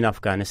trend in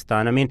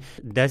Afghanistan. I mean,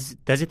 does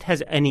it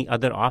has any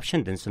other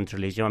option than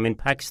Central Asia? I mean,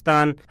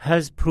 Pakistan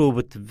has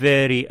proved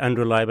very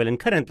unreliable, and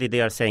currently they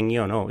are saying,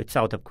 no, it's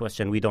out of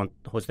question. We don't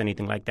host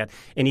anything like that.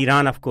 In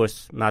Iran, of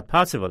course, not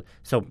possible.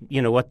 So,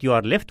 what you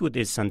are left with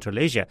is Central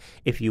Asia.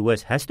 If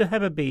U.S. has to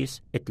have a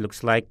base, it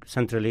looks like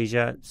Central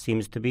Asia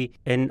seems to be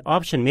an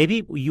option.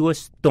 Maybe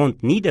U.S.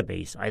 don't need a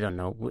base. I don't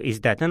know.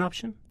 Is that an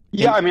option?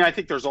 Yeah, I mean, I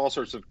think there's all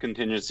sorts of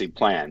contingency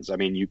plans. I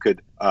mean, you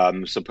could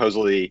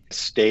supposedly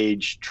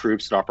stage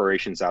troops and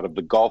operations out of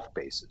the Gulf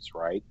bases,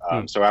 right?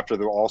 So after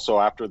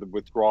the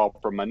withdrawal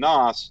from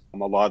Manas, a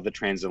lot of the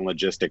transit and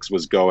logistics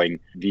was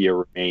going via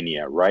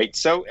Romania, right?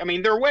 So, I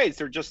mean, there are ways.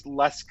 They're just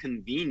less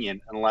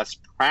convenient and less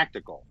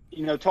practical.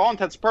 To all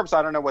intents and purposes,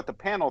 I don't know what the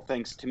panel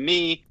thinks. To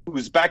me,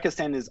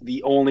 Uzbekistan is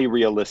the only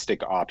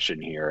realistic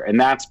option here. And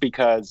that's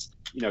because,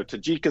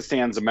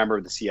 Tajikistan's a member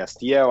of the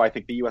CSTO. I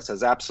think the U.S.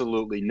 has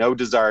absolutely no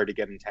desire to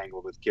get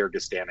entangled with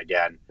Kyrgyzstan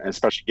again,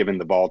 especially given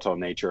the volatile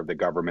nature of the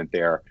government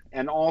there.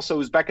 And also,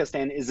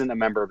 Uzbekistan isn't a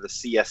member of the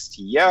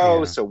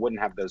CSTO, so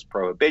wouldn't have those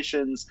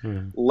prohibitions,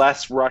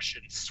 less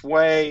Russian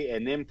sway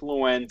and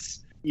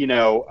influence.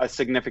 A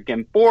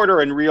significant border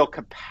and real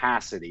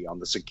capacity on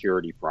the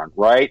security front,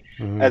 right?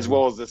 As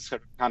well as this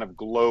kind of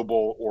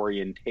global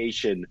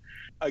orientation.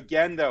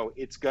 Again, though,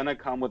 it's going to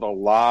come with a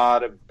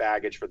lot of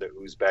baggage for the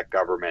Uzbek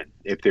government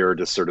if they were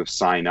to sort of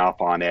sign up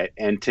on it.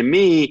 And to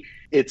me,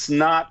 it's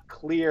not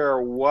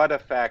clear what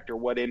effect or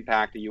what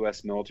impact a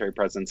U.S. military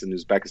presence in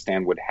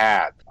Uzbekistan would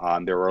have.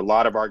 There were a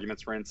lot of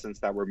arguments, for instance,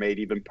 that were made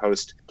even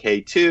post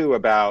K2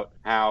 about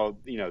how,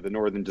 the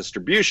Northern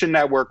Distribution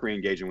Network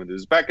re-engaging with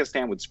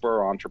Uzbekistan would spur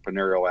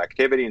entrepreneurial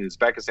activity in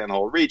Uzbekistan, the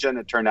whole region.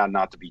 It turned out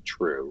not to be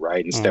true,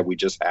 right? Instead, we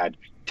just had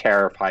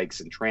tariff hikes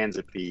and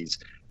transit fees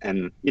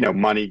and,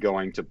 money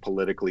going to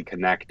politically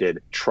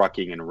connected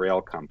trucking and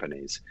rail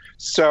companies.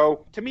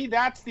 So to me,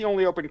 that's the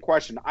only open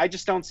question. I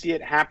just don't see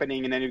it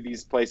happening in any of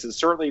these places,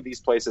 certainly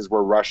these places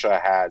where Russia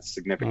has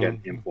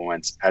significant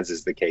influence, as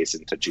is the case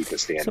in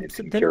Tajikistan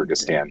and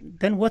Kyrgyzstan.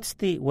 Then what's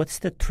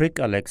the trick,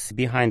 Alex,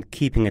 behind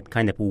keeping it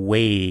kind of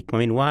vague? I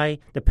mean, why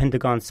the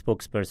Pentagon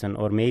spokesperson,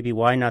 or maybe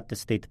why not the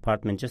State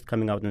Department just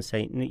coming out and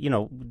saying,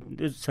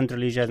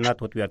 Central Asia is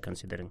not what we are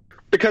considering?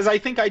 Because I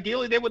think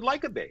ideally they would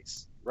like a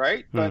base.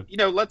 Right. But,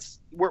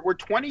 we're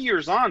 20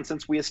 years on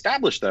since we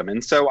established them.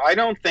 And so I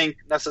don't think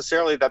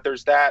necessarily that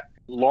there's that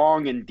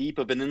long and deep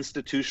of an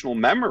institutional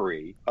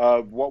memory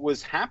of what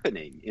was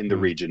happening in the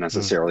region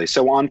necessarily.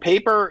 So on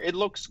paper, it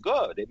looks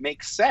good. It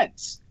makes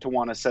sense to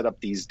want to set up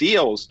these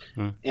deals.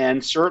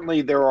 And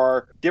certainly there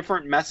are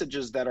different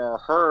messages that are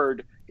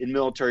heard in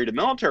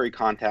military-to-military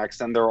context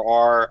than there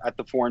are at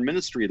the foreign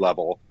ministry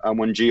level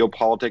when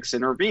geopolitics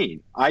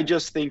intervene. I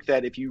just think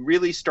that if you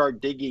really start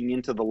digging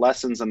into the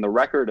lessons and the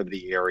record of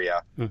the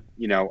area,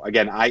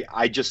 again,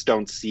 I just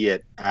don't see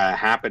it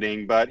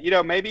happening. But,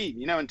 maybe,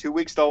 in 2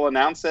 weeks they'll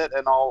announce it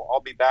and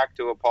I'll be back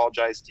to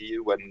apologize to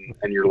you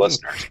and your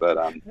listeners. But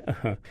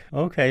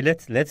Okay,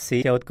 let's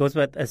see how it goes.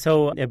 But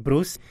so,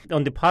 Bruce,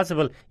 on the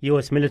possible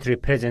U.S. military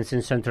presence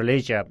in Central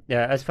Asia,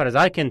 as far as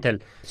I can tell,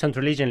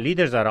 Central Asian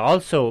leaders are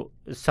also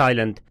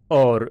silent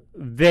or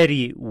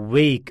very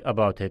vague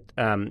about it.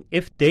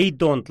 If they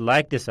don't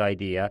like this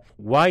idea,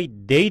 why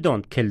they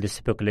don't kill the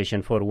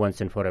speculation for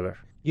once and forever?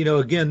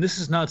 Again, this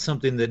is not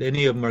something that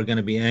any of them are going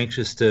to be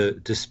anxious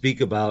to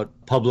speak about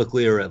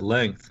publicly or at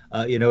length.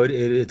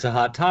 It's a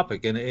hot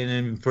topic,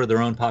 and for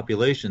their own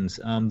populations,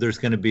 there's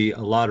going to be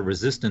a lot of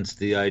resistance to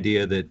the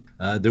idea that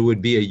there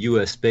would be a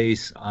U.S.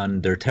 base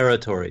on their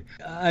territory.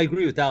 I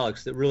agree with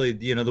Alex that really,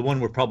 the one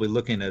we're probably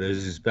looking at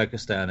is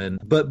Uzbekistan.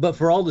 But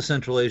for all the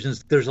Central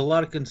Asians, there's a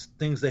lot of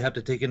things they have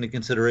to take into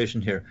consideration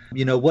here.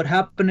 What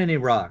happened in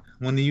Iraq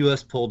when the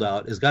U.S. pulled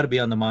out has got to be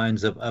on the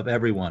minds of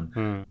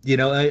everyone.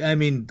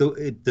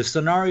 The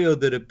scenario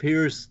that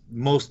appears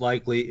most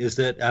likely is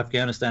that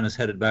Afghanistan is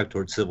headed back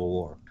towards civil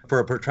war for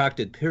a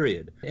protracted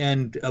period.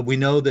 And we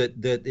know that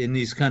in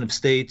these kind of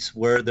states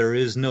where there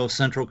is no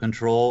central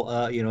control,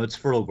 it's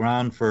fertile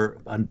ground for,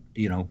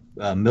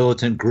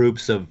 militant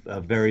groups of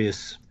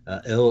various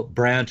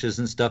branches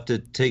and stuff to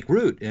take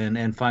root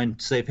and find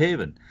safe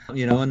haven,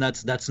 and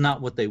that's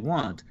not what they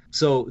want.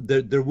 So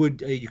there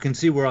would, you can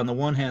see where on the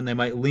one hand they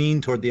might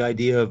lean toward the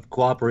idea of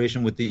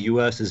cooperation with the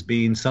U.S. as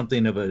being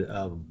something of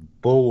a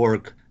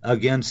bulwark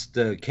against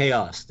the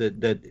chaos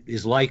that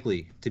is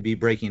likely to be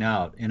breaking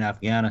out in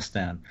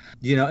Afghanistan.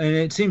 And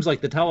it seems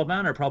like the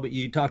Taliban are probably,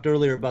 you talked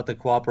earlier about the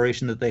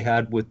cooperation that they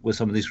had with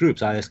some of these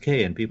groups,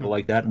 ISK and people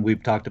like that, and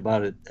we've talked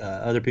about it,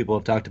 other people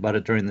have talked about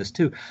it during this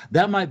too.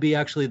 That might be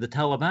actually the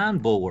Taliban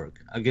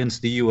bulwark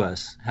against the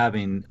U.S.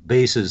 having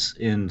bases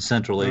in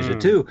Central Asia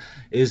too,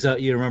 is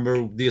that you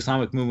remember the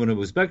Islamic movement of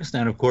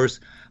Uzbekistan, of course,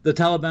 the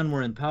Taliban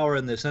were in power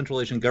and the Central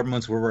Asian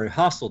governments were very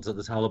hostile to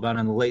the Taliban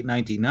in the late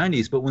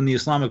 1990s. But when the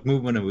Islamic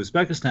movement of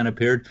Uzbekistan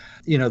appeared,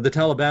 the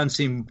Taliban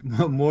seemed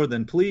more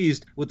than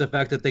pleased with the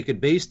fact that they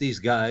could base these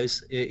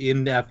guys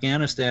in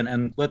Afghanistan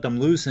and let them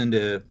loose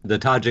into the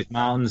Tajik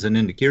mountains and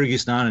into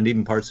Kyrgyzstan and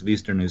even parts of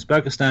eastern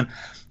Uzbekistan.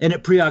 And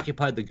it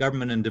preoccupied the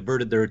government and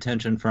diverted their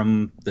attention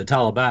from the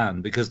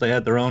Taliban because they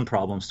had their own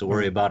problems to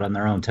worry about on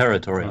their own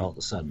territory all of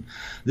a sudden.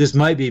 This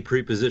might be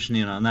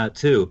prepositioning on that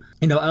too.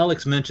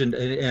 Alex mentioned,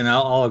 and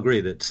I'll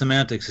agree that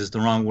semantics is the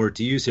wrong word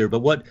to use here,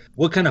 but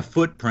what kind of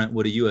footprint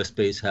would a U.S.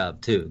 base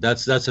have too?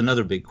 That's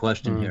another big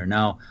question here.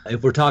 Now,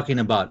 if we're talking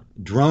about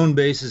drone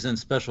bases and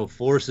special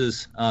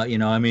forces,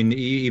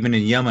 even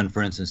in Yemen,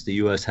 for instance, the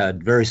U.S.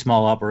 had very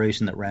small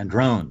operation that ran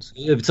drones.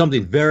 If it's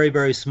something very,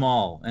 very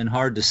small and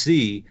hard to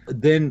see,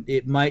 then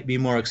it might be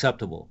more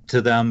acceptable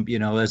to them,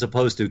 as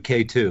opposed to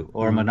K2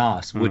 or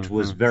Manas, which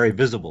was very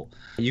visible.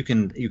 You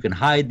can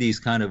hide these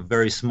kind of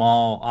very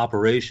small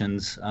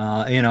operations,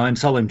 and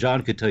Salim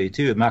John could tell you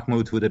too,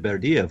 Mahmoud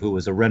Hudayberdiyev, who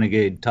was a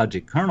renegade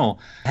Tajik colonel,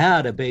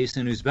 had a base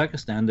in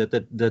Uzbekistan that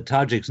the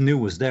Tajiks knew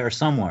was there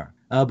somewhere.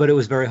 But it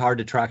was very hard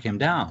to track him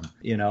down,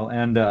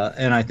 and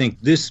I think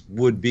this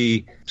would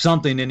be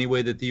something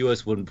anyway that the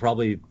U.S. would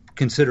probably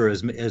consider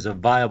as a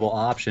viable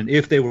option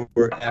if they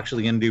were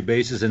actually going to do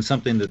bases, and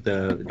something that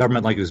the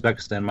government like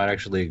Uzbekistan might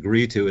actually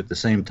agree to at the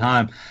same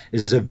time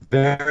is a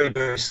very,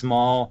 very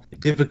small,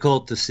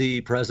 difficult to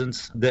see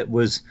presence that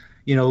was,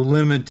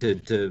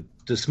 limited to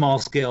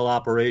small-scale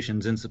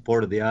operations in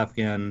support of the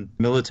Afghan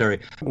military.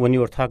 When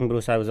you were talking,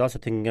 Bruce, I was also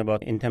thinking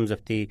about in terms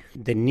of the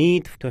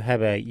need to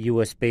have a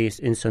U.S. base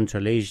in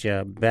Central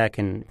Asia back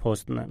in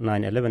post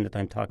 9/11 that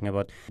I'm talking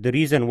about. The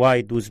reason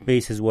why those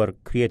bases were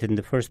created in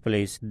the first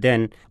place,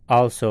 then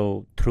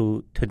also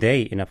through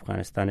today in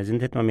Afghanistan,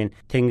 isn't it? I mean,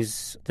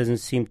 things doesn't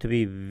seem to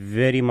be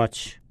very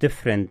much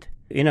different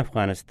in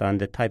Afghanistan,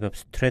 the type of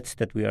threats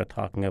that we are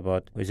talking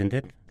about, isn't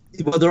it?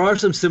 Well, there are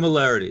some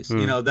similarities.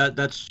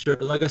 That's true.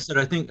 Like I said,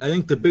 I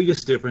think the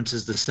biggest difference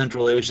is the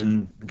Central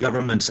Asian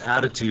government's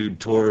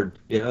attitude toward,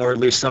 or at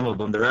least some of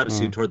them, their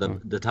attitude toward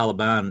the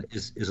Taliban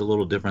is a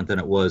little different than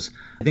it was.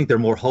 I think they're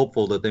more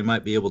hopeful that they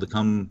might be able to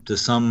come to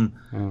some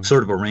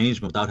sort of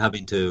arrangement without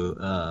having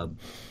to,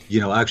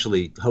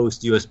 actually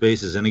host U.S.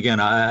 bases. And again,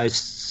 I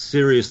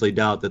seriously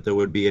doubt that there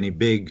would be any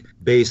big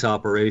base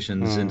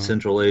operations in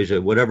Central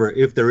Asia. Whatever,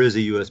 if there is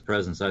a U.S.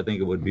 presence, I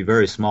think it would be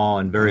very small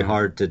and very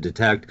hard to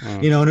detect.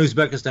 And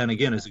Uzbekistan,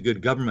 again, is a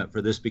good government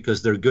for this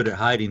because they're good at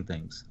hiding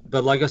things.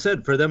 But like I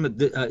said, for them,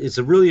 it's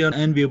a really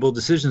unenviable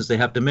decisions they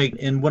have to make.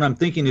 And what I'm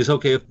thinking is,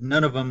 okay, if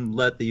none of them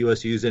let the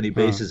U.S. use any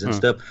bases and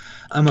stuff,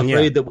 I'm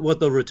afraid that what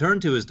they'll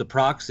return to is the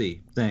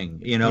proxy thing,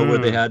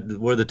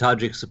 where the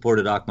Tajiks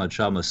supported Ahmad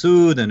Shah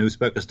Massoud and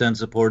Uzbekistan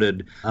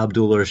supported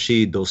Abdul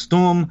Rashid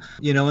Dostum,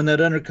 and that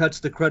undercuts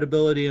the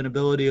credibility and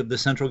ability of the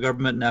central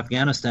government in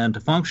Afghanistan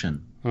to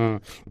function.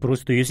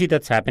 Bruce, do you see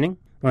that's happening?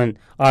 And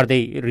are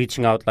they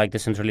reaching out, like the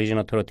Central Asian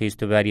authorities,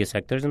 to various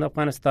sectors in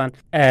Afghanistan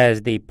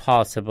as the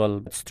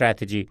possible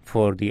strategy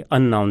for the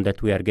unknown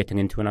that we are getting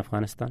into in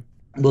Afghanistan?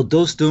 Well,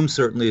 Dostum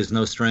certainly is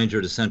no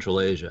stranger to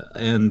Central Asia.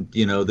 And,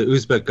 the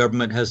Uzbek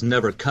government has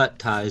never cut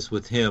ties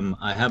with him.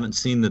 I haven't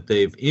seen that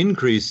they've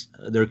increased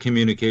their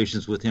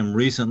communications with him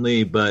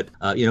recently, but,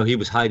 he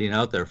was hiding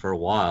out there for a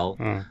while.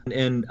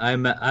 And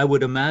I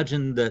would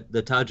imagine that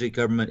the Tajik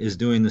government is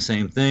doing the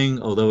same thing,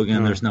 although,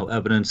 again, there's no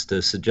evidence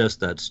to suggest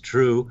that's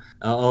true.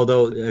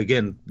 Although,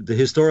 again, the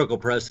historical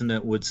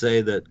precedent would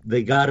say that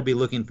they got to be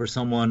looking for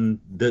someone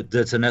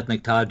that's an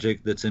ethnic Tajik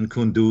that's in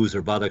Kunduz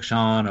or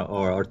Badakhshan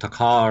or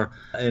Takhar,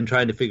 and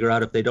trying to figure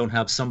out if they don't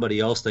have somebody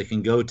else they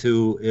can go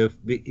to,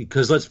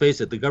 because let's face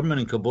it, the government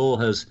in Kabul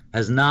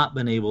has not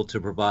been able to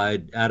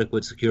provide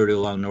adequate security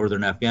along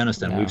northern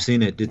Afghanistan. We've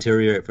seen it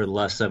deteriorate for the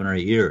last 7 or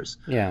 8 years.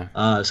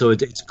 So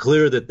it's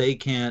clear that they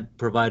can't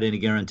provide any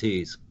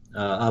guarantees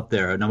up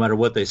there, no matter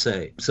what they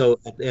say. So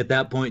at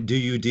that point, do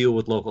you deal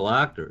with local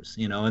actors?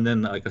 And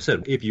then, like I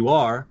said, if you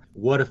are,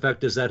 what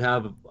effect does that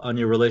have on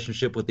your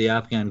relationship with the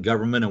Afghan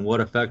government, and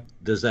what effect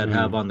does that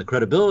have on the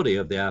credibility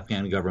of the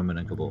Afghan government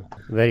in Kabul?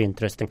 Very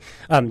interesting.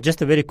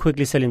 Just very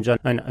quickly, Salim John,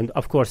 and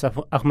of course,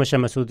 Ahmad Shah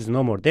Massoud is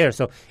no more there.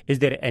 So is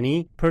there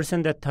any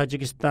person that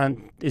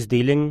Tajikistan is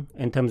dealing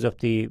in terms of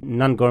the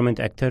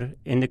non-government actor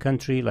in the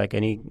country, like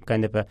any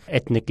kind of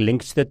ethnic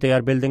links that they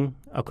are building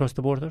across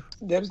the border?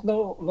 There's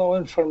no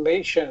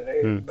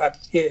information, but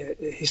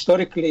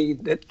historically,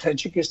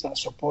 Tajikistan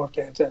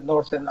supported the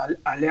Northern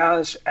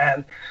Alliance,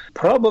 and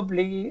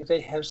Probably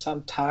they have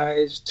some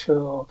ties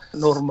to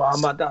Nur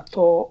Muhammad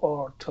Atto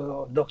or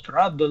to Dr.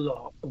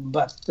 Abdullah,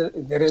 but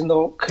there is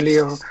no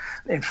clear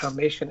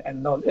information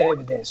and no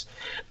evidence.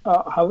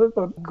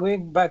 However,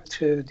 going back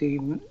to the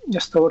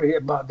story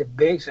about the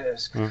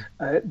bases,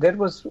 there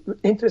was an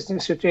interesting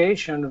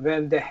situation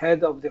when the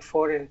head of the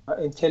Foreign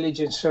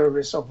Intelligence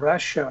Service of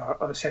Russia,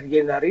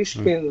 Sergei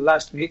Narishkin,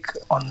 last week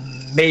on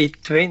May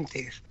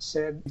 20th,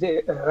 said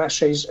that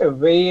Russia is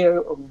aware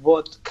of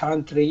what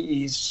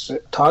country is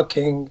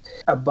talking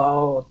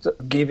about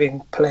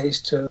giving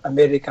place to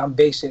American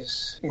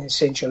bases in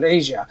Central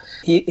Asia.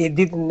 He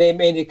didn't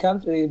name any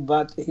country,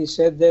 but he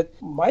said that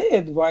my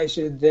advice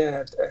is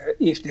that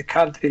if the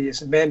country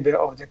is a member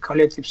of the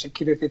Collective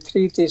Security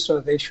Treaty, so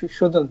they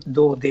shouldn't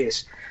do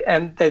this.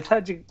 And the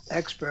Tajik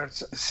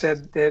experts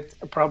said that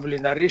probably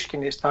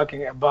Narishkin is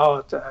talking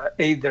about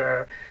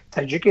either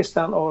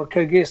Tajikistan or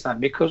Kyrgyzstan,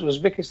 because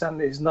Uzbekistan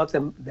is not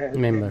a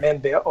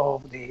member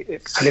of the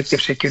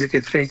Collective Security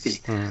Treaty.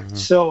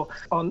 So,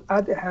 on the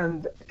other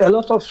hand, a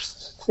lot of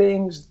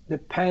things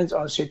depends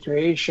on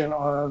situation,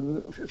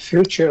 on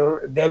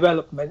future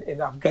development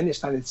in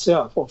Afghanistan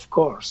itself, of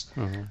course.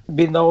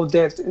 We know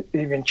that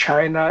even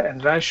China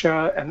and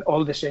Russia and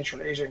all the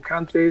Central Asian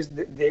countries,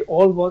 they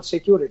all want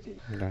security.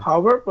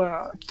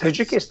 However,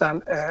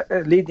 Tajikistan,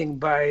 leading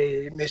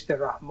by Mr.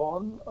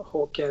 Rahman,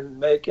 who can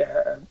make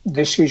a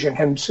decision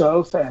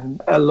himself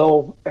and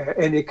allow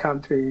any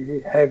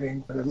country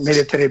having a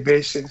military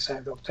base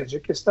inside of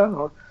Tajikistan,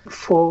 or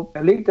for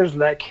leaders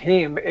like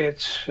him,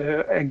 it's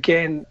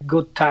again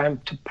good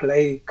time to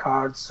play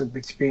cards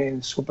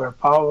between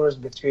superpowers,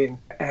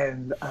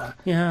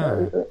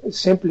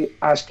 simply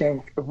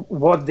asking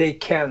what they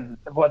can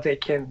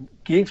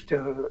give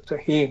to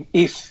him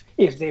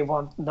if they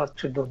want not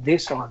to do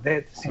this or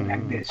that thing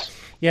like this.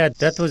 Yeah,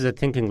 that was the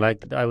thinking.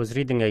 Like, I was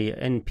reading a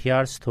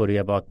NPR story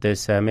about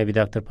this. Maybe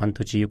Dr.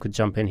 Pantucci, you could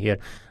jump in here.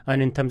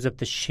 And in terms of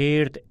the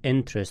shared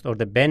interest or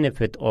the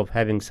benefit of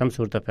having some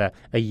sort of a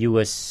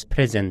U.S.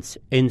 presence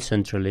in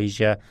Central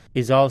Asia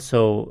is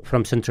also,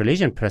 from Central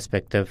Asian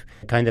perspective,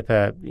 kind of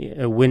a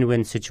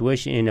win-win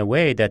situation in a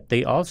way that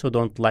they also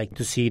don't like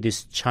to see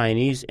this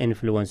Chinese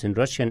influence and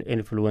Russian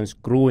influence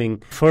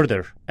growing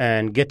further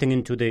and getting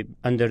into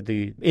under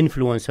the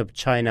influence of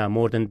China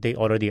more than they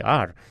already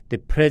are. The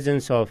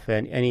presence of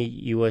any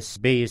U.S.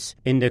 base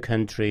in the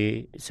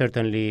country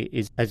certainly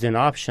is as an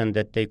option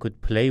that they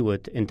could play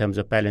with in terms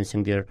of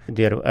balancing their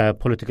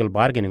political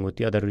bargaining with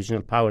the other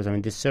regional powers. I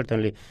mean, this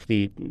certainly,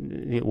 the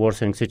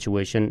worsening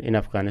situation in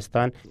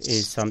Afghanistan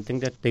is something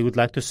that they would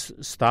like to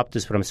stop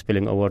this from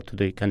spilling over to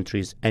the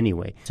countries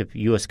anyway. So if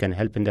U.S. can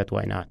help in that,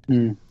 why not?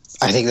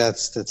 I think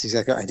that's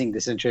exactly. I think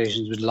the Central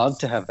Asians would love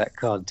to have that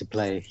card to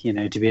play.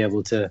 To be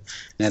able to.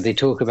 They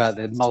talk about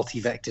the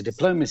multi-vector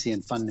diplomacy,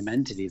 and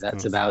fundamentally,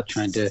 that's about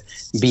trying to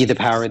be the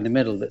power in the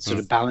middle. That's sort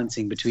of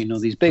balancing between all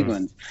these big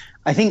ones.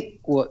 I think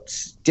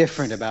what's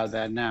different about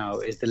that now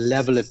is the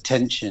level of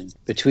tension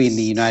between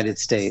the United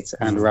States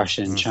and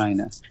Russia and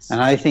China.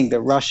 And I think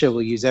that Russia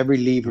will use every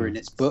lever in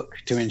its book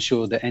to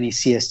ensure that any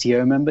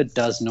CSTO member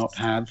does not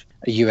have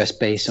a US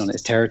base on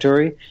its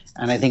territory.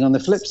 And I think on the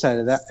flip side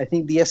of that, I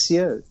think the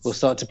SCO will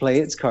start to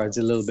play its cards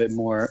a little bit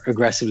more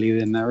aggressively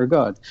in that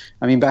regard.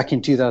 I mean, back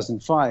in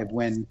 2005,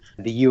 when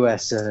the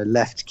US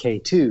left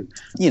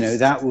K2,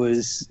 that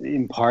was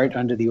in part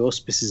under the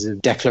auspices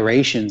of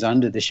declarations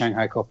under the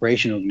Shanghai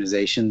Cooperation Organization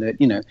that,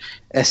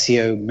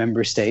 SCO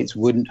member states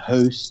wouldn't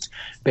host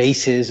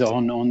bases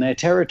on their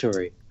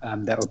territory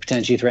that were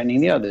potentially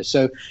threatening the others.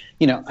 So,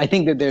 I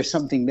think that there's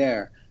something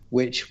there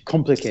which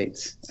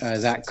complicates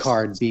that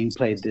card being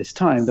played this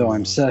time, though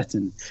I'm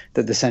certain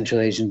that the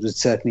Central Asians would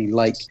certainly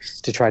like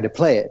to try to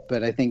play it.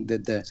 But I think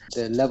that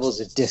the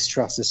levels of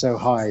distrust are so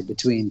high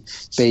between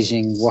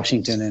Beijing,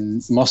 Washington,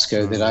 and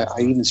Moscow that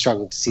I even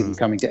struggle to see them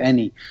coming to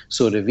any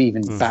sort of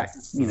even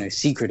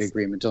secret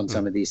agreement on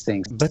some of these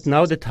things. But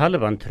now the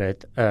Taliban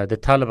threat, the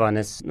Taliban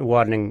is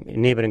warning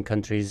neighboring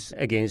countries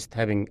against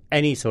having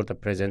any sort of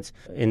presence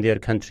in their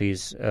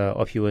countries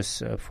of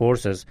U.S.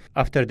 forces.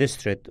 After this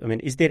threat, I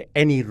mean, is there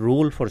any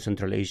role for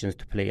Central Asians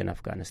to play in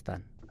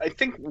Afghanistan? I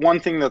think one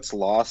thing that's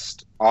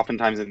lost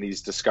oftentimes in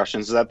these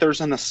discussions is that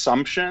there's an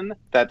assumption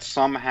that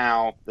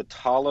somehow the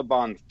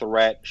Taliban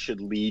threat should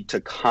lead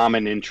to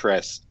common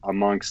interest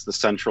amongst the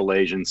Central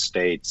Asian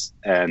states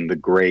and the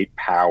great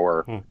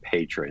power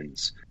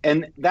patrons.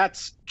 And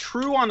that's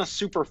true on a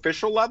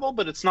superficial level,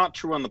 but it's not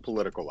true on the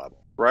political level,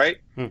 right?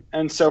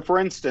 And so, for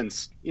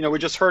instance, we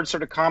just heard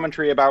sort of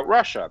commentary about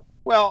Russia.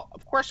 Well,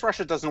 of course,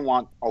 Russia doesn't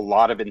want a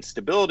lot of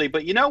instability,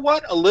 but you know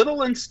what? A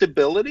little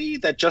instability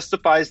that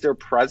justifies their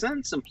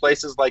presence in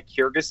places like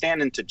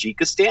Kyrgyzstan and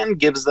Tajikistan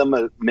gives them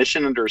a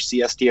mission under a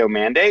CSTO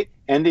mandate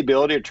and the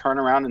ability to turn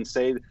around and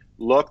say,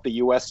 look, the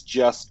U.S.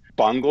 just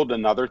bungled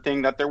another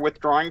thing that they're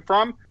withdrawing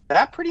from.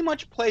 That pretty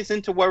much plays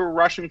into where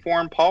Russian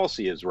foreign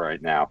policy is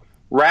right now.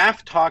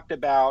 Raf talked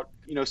about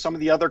some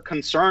of the other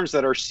concerns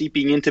that are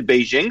seeping into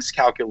Beijing's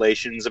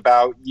calculations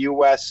about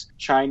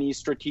U.S.-Chinese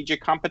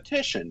strategic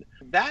competition.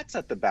 That's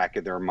at the back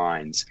of their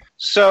minds.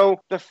 So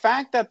the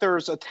fact that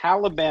there's a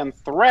Taliban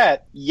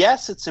threat,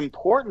 yes, it's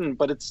important,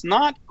 but it's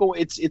not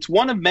it's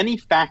one of many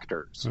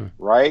factors,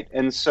 right?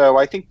 And so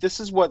I think this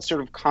is what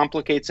sort of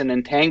complicates and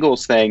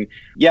entangles things.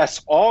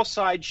 Yes, all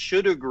sides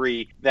should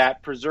agree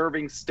that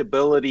preserving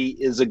stability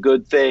is a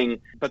good thing,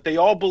 but they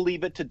all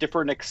believe it to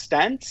different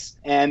extents,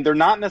 and they're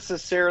not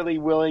necessarily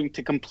willing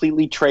to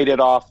completely trade it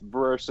off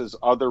versus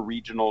other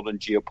regional and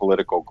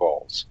geopolitical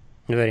goals.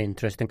 Very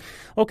interesting.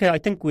 Okay, I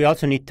think we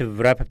also need to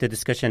wrap up the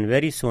discussion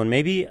very soon.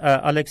 Maybe,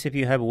 Alex, if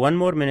you have one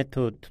more minute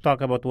to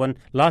talk about one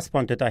last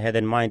point that I had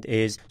in mind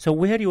is, so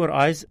where your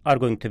eyes are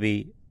going to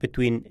be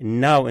between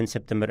now and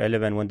September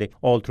 11 when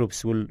all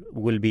troops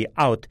will be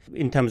out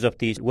in terms of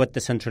what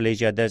the Central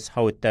Asia does,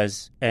 how it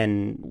does,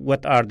 and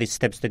what are the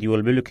steps that you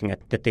will be looking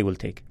at that they will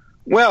take?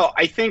 Well,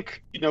 I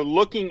think,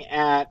 looking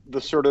at the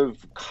sort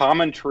of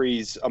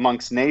commentaries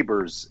amongst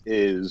neighbors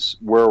is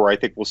where I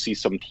think we'll see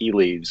some tea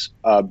leaves.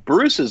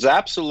 Bruce is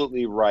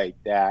absolutely right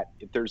that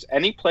if there's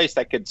any place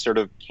that could sort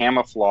of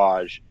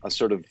camouflage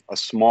a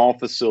small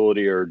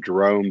facility or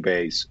drone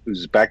base,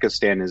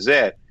 Uzbekistan is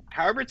it.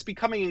 However, it's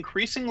becoming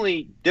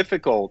increasingly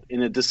difficult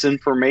in a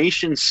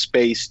disinformation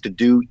space to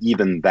do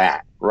even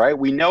that, right?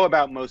 We know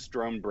about most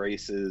drone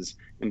bases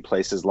in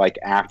places like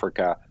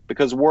Africa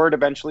because word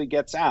eventually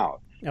gets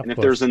out. And if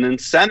there's an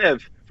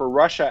incentive for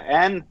Russia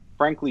and,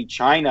 frankly,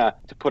 China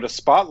to put a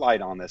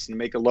spotlight on this and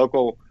make a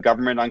local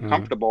government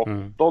uncomfortable,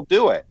 they'll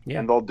do it. Yeah.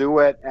 And they'll do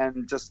it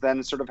and just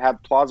then sort of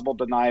have plausible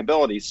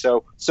deniability.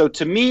 So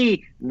to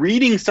me,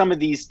 reading some of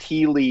these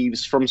tea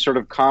leaves from sort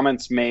of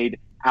comments made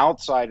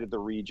outside of the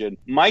region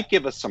might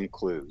give us some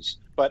clues.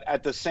 But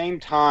at the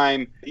same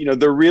time,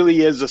 there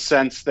really is a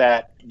sense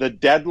that the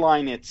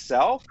deadline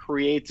itself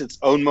creates its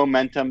own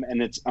momentum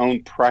and its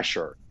own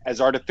pressure, as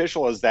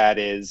artificial as that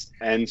is.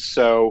 And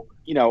so,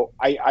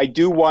 I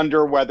do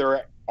wonder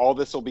whether all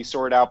this will be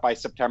sorted out by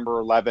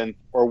September 11th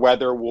or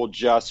whether we'll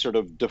just sort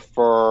of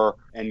defer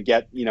and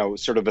get,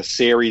 sort of a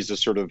series of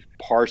sort of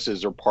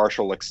parses or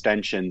partial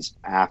extensions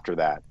after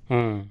that.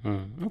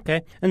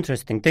 Okay,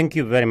 interesting. Thank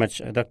you very much,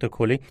 Dr.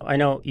 Kohli. I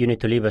know you need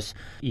to leave us.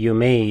 You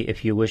may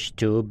if you wish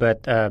to,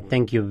 but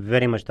thank you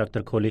very much,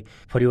 Dr. Kohli,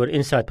 for your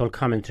insightful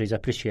commentaries. I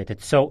appreciate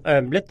it. So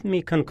let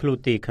me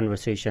conclude the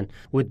conversation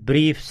with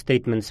brief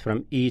statements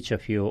from each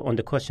of you on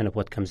the question of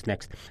what comes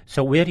next.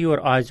 So where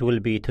your eyes will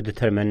be to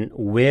determine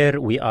where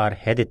we are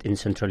headed in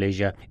Central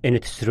Asia in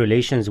its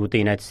relations with the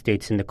United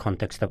States in the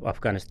context of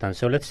Afghanistan.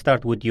 So let's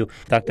start with you,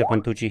 Dr.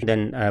 Pantucci,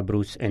 then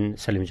Bruce and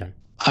Salimjan.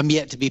 I'm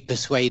yet to be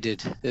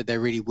persuaded that there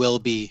really will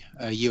be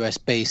a U.S.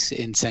 base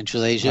in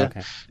Central Asia.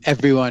 Okay.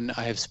 Everyone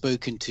I have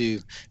spoken to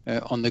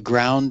on the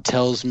ground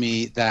tells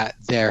me that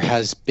there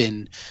has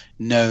been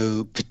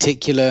no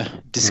particular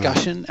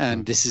discussion,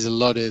 and this is a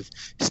lot of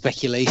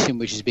speculation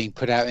which is being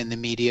put out in the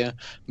media,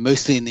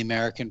 mostly in the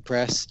American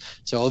press.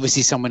 So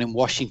obviously someone in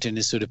Washington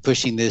is sort of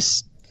pushing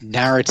this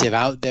narrative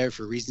out there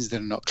for reasons that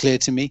are not clear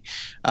to me,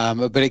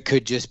 but it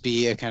could just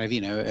be a kind of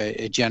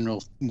a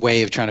general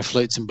way of trying to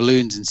float some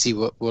balloons and see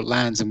what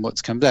lands and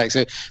what's come back.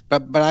 So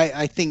but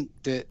I think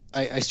that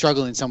I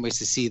struggle in some ways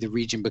to see the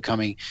region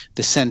becoming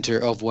the center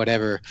of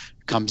whatever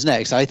comes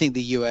next. I think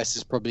the U.S.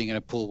 is probably going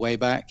to pull way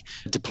back,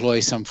 deploy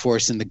some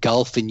force in the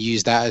Gulf and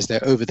use that as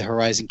their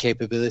over-the-horizon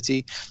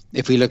capability.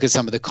 If we look at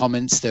some of the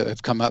comments that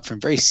have come up from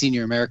very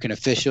senior American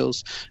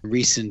officials,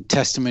 recent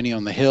testimony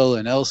on the Hill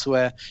and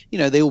elsewhere,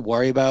 they will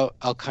worry about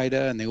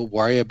Al-Qaeda and they will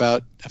worry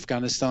about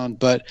Afghanistan,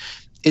 but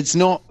it's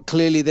not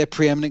clearly their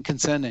preeminent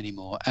concern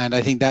anymore. And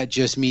I think that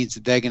just means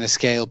that they're going to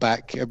scale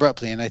back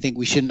abruptly. And I think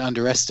we shouldn't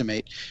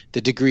underestimate the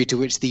degree to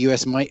which the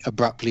US might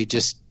abruptly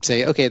just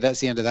say, okay,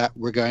 that's the end of that,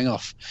 we're going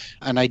off.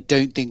 And I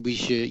don't think we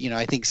should,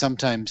 I think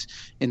sometimes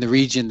in the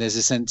region there's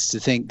a sense to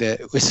think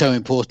that we're so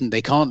important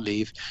they can't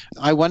leave.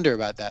 I wonder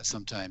about that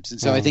sometimes. And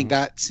so I think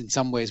that's in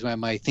some ways where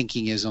my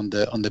thinking is on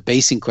the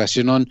basing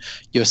question. On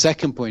your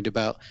second point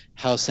about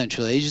how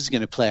Central Asia is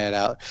going to play it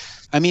out,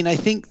 I mean, I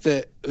think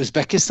that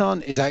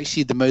Uzbekistan is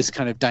actually the most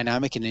kind of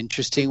dynamic and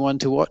interesting one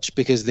to watch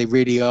because they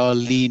really are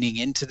leaning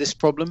into this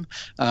problem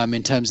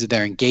in terms of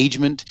their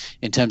engagement,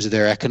 in terms of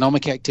their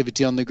economic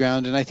activity on the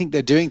ground. And I think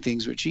they're doing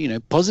things which are,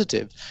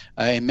 positive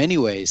in many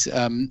ways.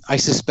 I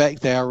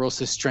suspect they are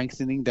also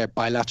strengthening their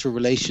bilateral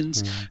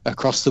relations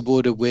across the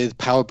border with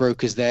power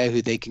brokers there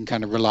who they can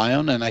kind of rely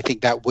on. And I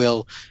think that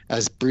will,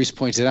 as Bruce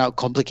pointed out,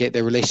 complicate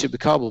their relationship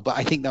with Kabul. But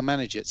I think they'll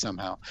manage it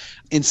somehow.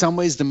 In some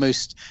ways,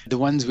 the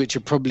ones which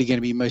are probably going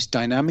to be most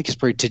dynamic is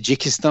probably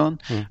Tajikistan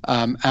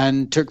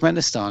and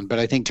Turkmenistan. But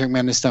I think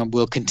Turkmenistan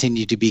will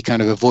continue to be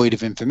kind of void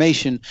of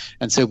information.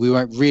 And so we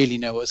won't really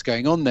know what's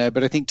going on there.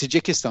 But I think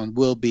Tajikistan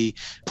will be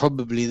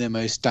probably the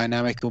most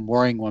dynamic and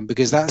worrying one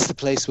because that's the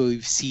place where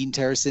we've seen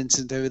terrorist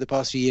incidents over the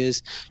past few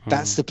years.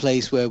 That's the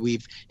place where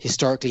we've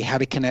historically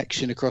had a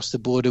connection across the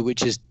border which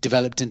has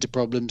developed into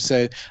problems.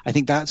 So I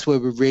think that's where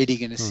we're really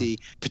going to see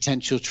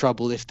potential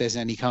trouble if there's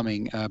any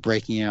coming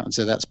breaking out. And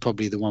so that's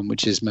probably the one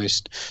which is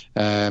most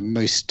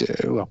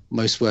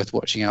worth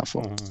watching out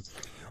for.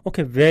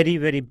 Okay, very,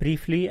 very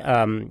briefly,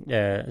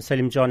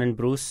 Salim, John and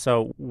Bruce,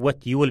 so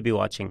what you will be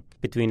watching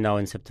between now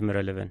and September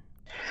 11?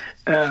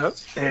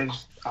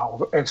 As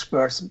our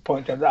experts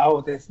pointed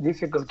out, it's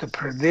difficult to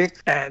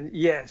predict, and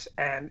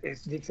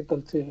it's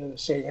difficult to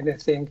say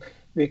anything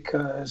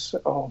because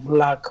of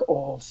lack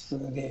of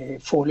the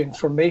full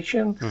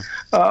information.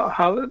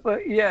 However,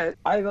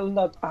 I will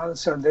not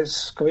answer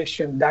this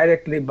question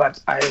directly,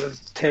 but I will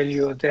tell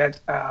you that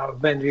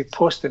when we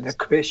posted the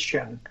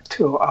question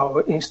to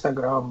our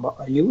Instagram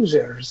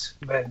users,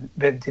 when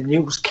the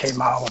news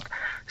came out,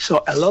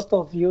 so a lot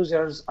of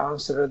users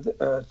answered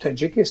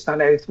Tajikistan,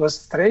 and it was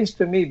strange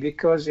to me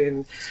because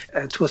in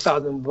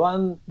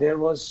 2001 there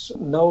was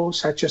no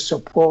such a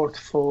support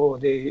for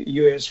the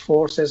U.S.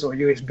 forces or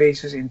U.S.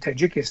 bases in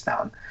Tajikistan.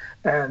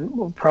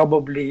 And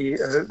probably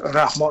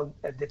Rahman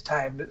at the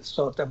time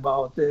thought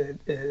about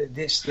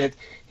this, that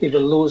he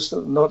will lose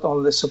not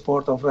only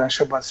support of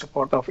Russia, but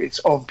support of its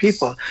own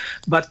people.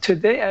 But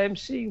today I am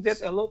seeing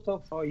that a lot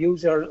of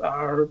users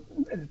are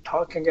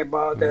talking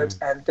about it,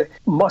 and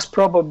most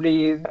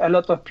probably a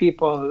lot of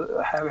people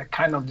have a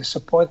kind of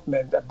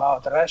disappointment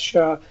about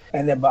Russia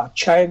and about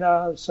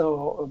China.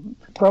 So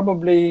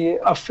probably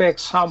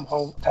affects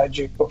somehow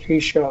Tajik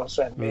officials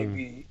and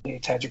maybe the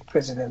Tajik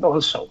president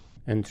also.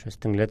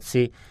 Interesting. Let's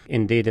see,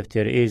 indeed, if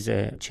there is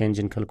a change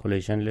in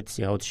calculation. Let's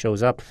see how it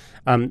shows up.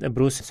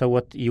 Bruce, so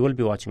what you will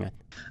be watching it?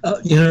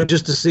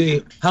 Just to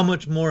see how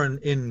much more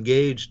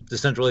engaged the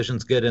Central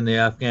Asians get in the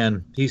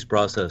Afghan peace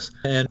process,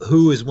 and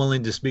who is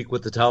willing to speak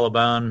with the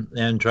Taliban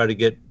and try to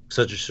get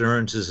such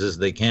assurances as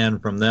they can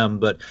from them.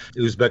 But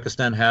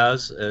Uzbekistan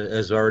has,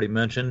 as already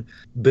mentioned,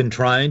 been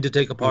trying to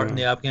take a part in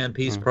the Afghan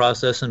peace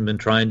process and been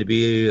trying to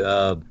be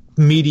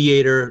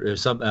mediator, or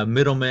some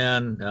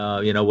middleman,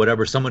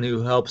 whatever, someone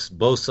who helps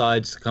both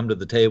sides come to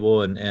the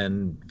table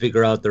and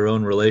figure out their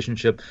own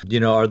relationship.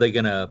 Are they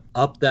going to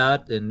up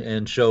that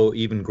and show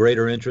even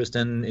greater interest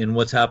in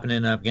what's happening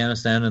in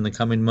Afghanistan in the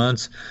coming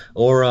months?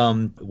 Or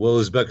will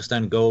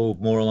Uzbekistan go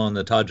more along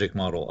the Tajik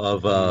model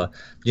of,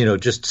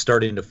 just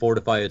starting to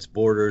fortify its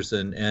borders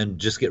and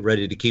just get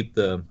ready to keep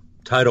the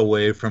tidal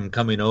wave from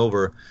coming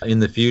over in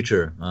the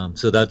future?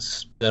 So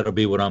that'll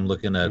be what I'm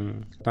looking at.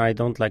 I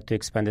don't like to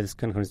expand this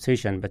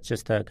conversation, but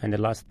just a kind of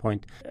last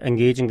point.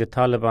 Engaging the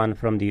Taliban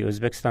from the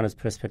Uzbekistan's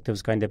perspective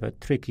is kind of a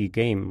tricky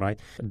game, right?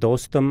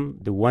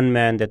 Dostum, the one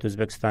man that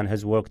Uzbekistan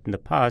has worked in the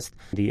past,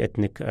 the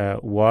ethnic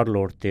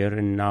warlord there,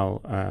 and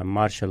now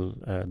Marshal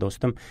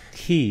Dostum,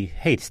 he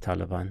hates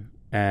Taliban.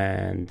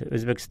 And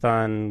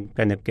Uzbekistan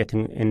kind of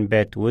getting in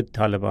bed with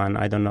Taliban.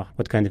 I don't know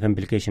what kind of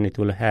implication it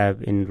will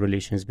have in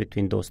relations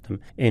between Dostum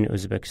and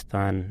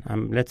Uzbekistan.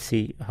 Let's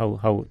see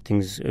how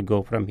things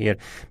go from here.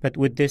 But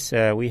with this,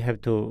 we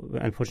have to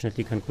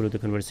unfortunately conclude the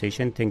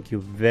conversation. Thank you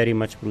very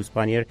much, Bruce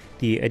Pannier,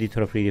 the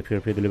editor of Radio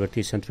Free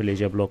Liberty Central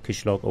Asia blog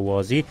Kishlog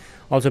Awazi.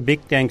 Also, big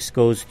thanks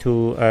goes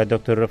to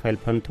Dr. Rafael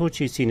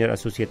Pantochi, Senior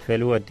Associate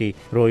Fellow at the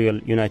Royal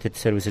United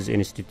Services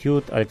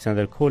Institute,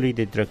 Alexander Kohli,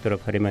 the Director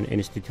of Harriman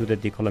Institute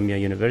at the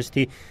Columbia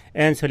University,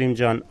 and Salim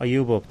Jan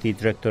Ayubov, the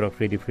Director of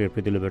Radio Free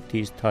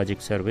Liberty's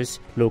Tajik service,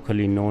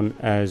 locally known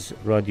as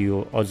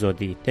Radio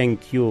Azadi.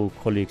 Thank you,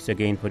 colleagues,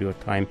 again for your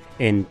time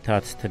in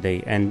Tats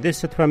today. And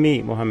this is from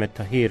me, Mohammed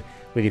Tahir,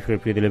 Radio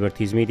Free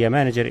Liberty's media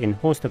manager and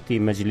host of the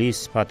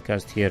Majlis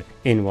Podcast here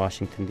in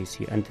Washington,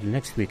 D.C. Until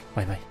next week,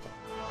 bye-bye.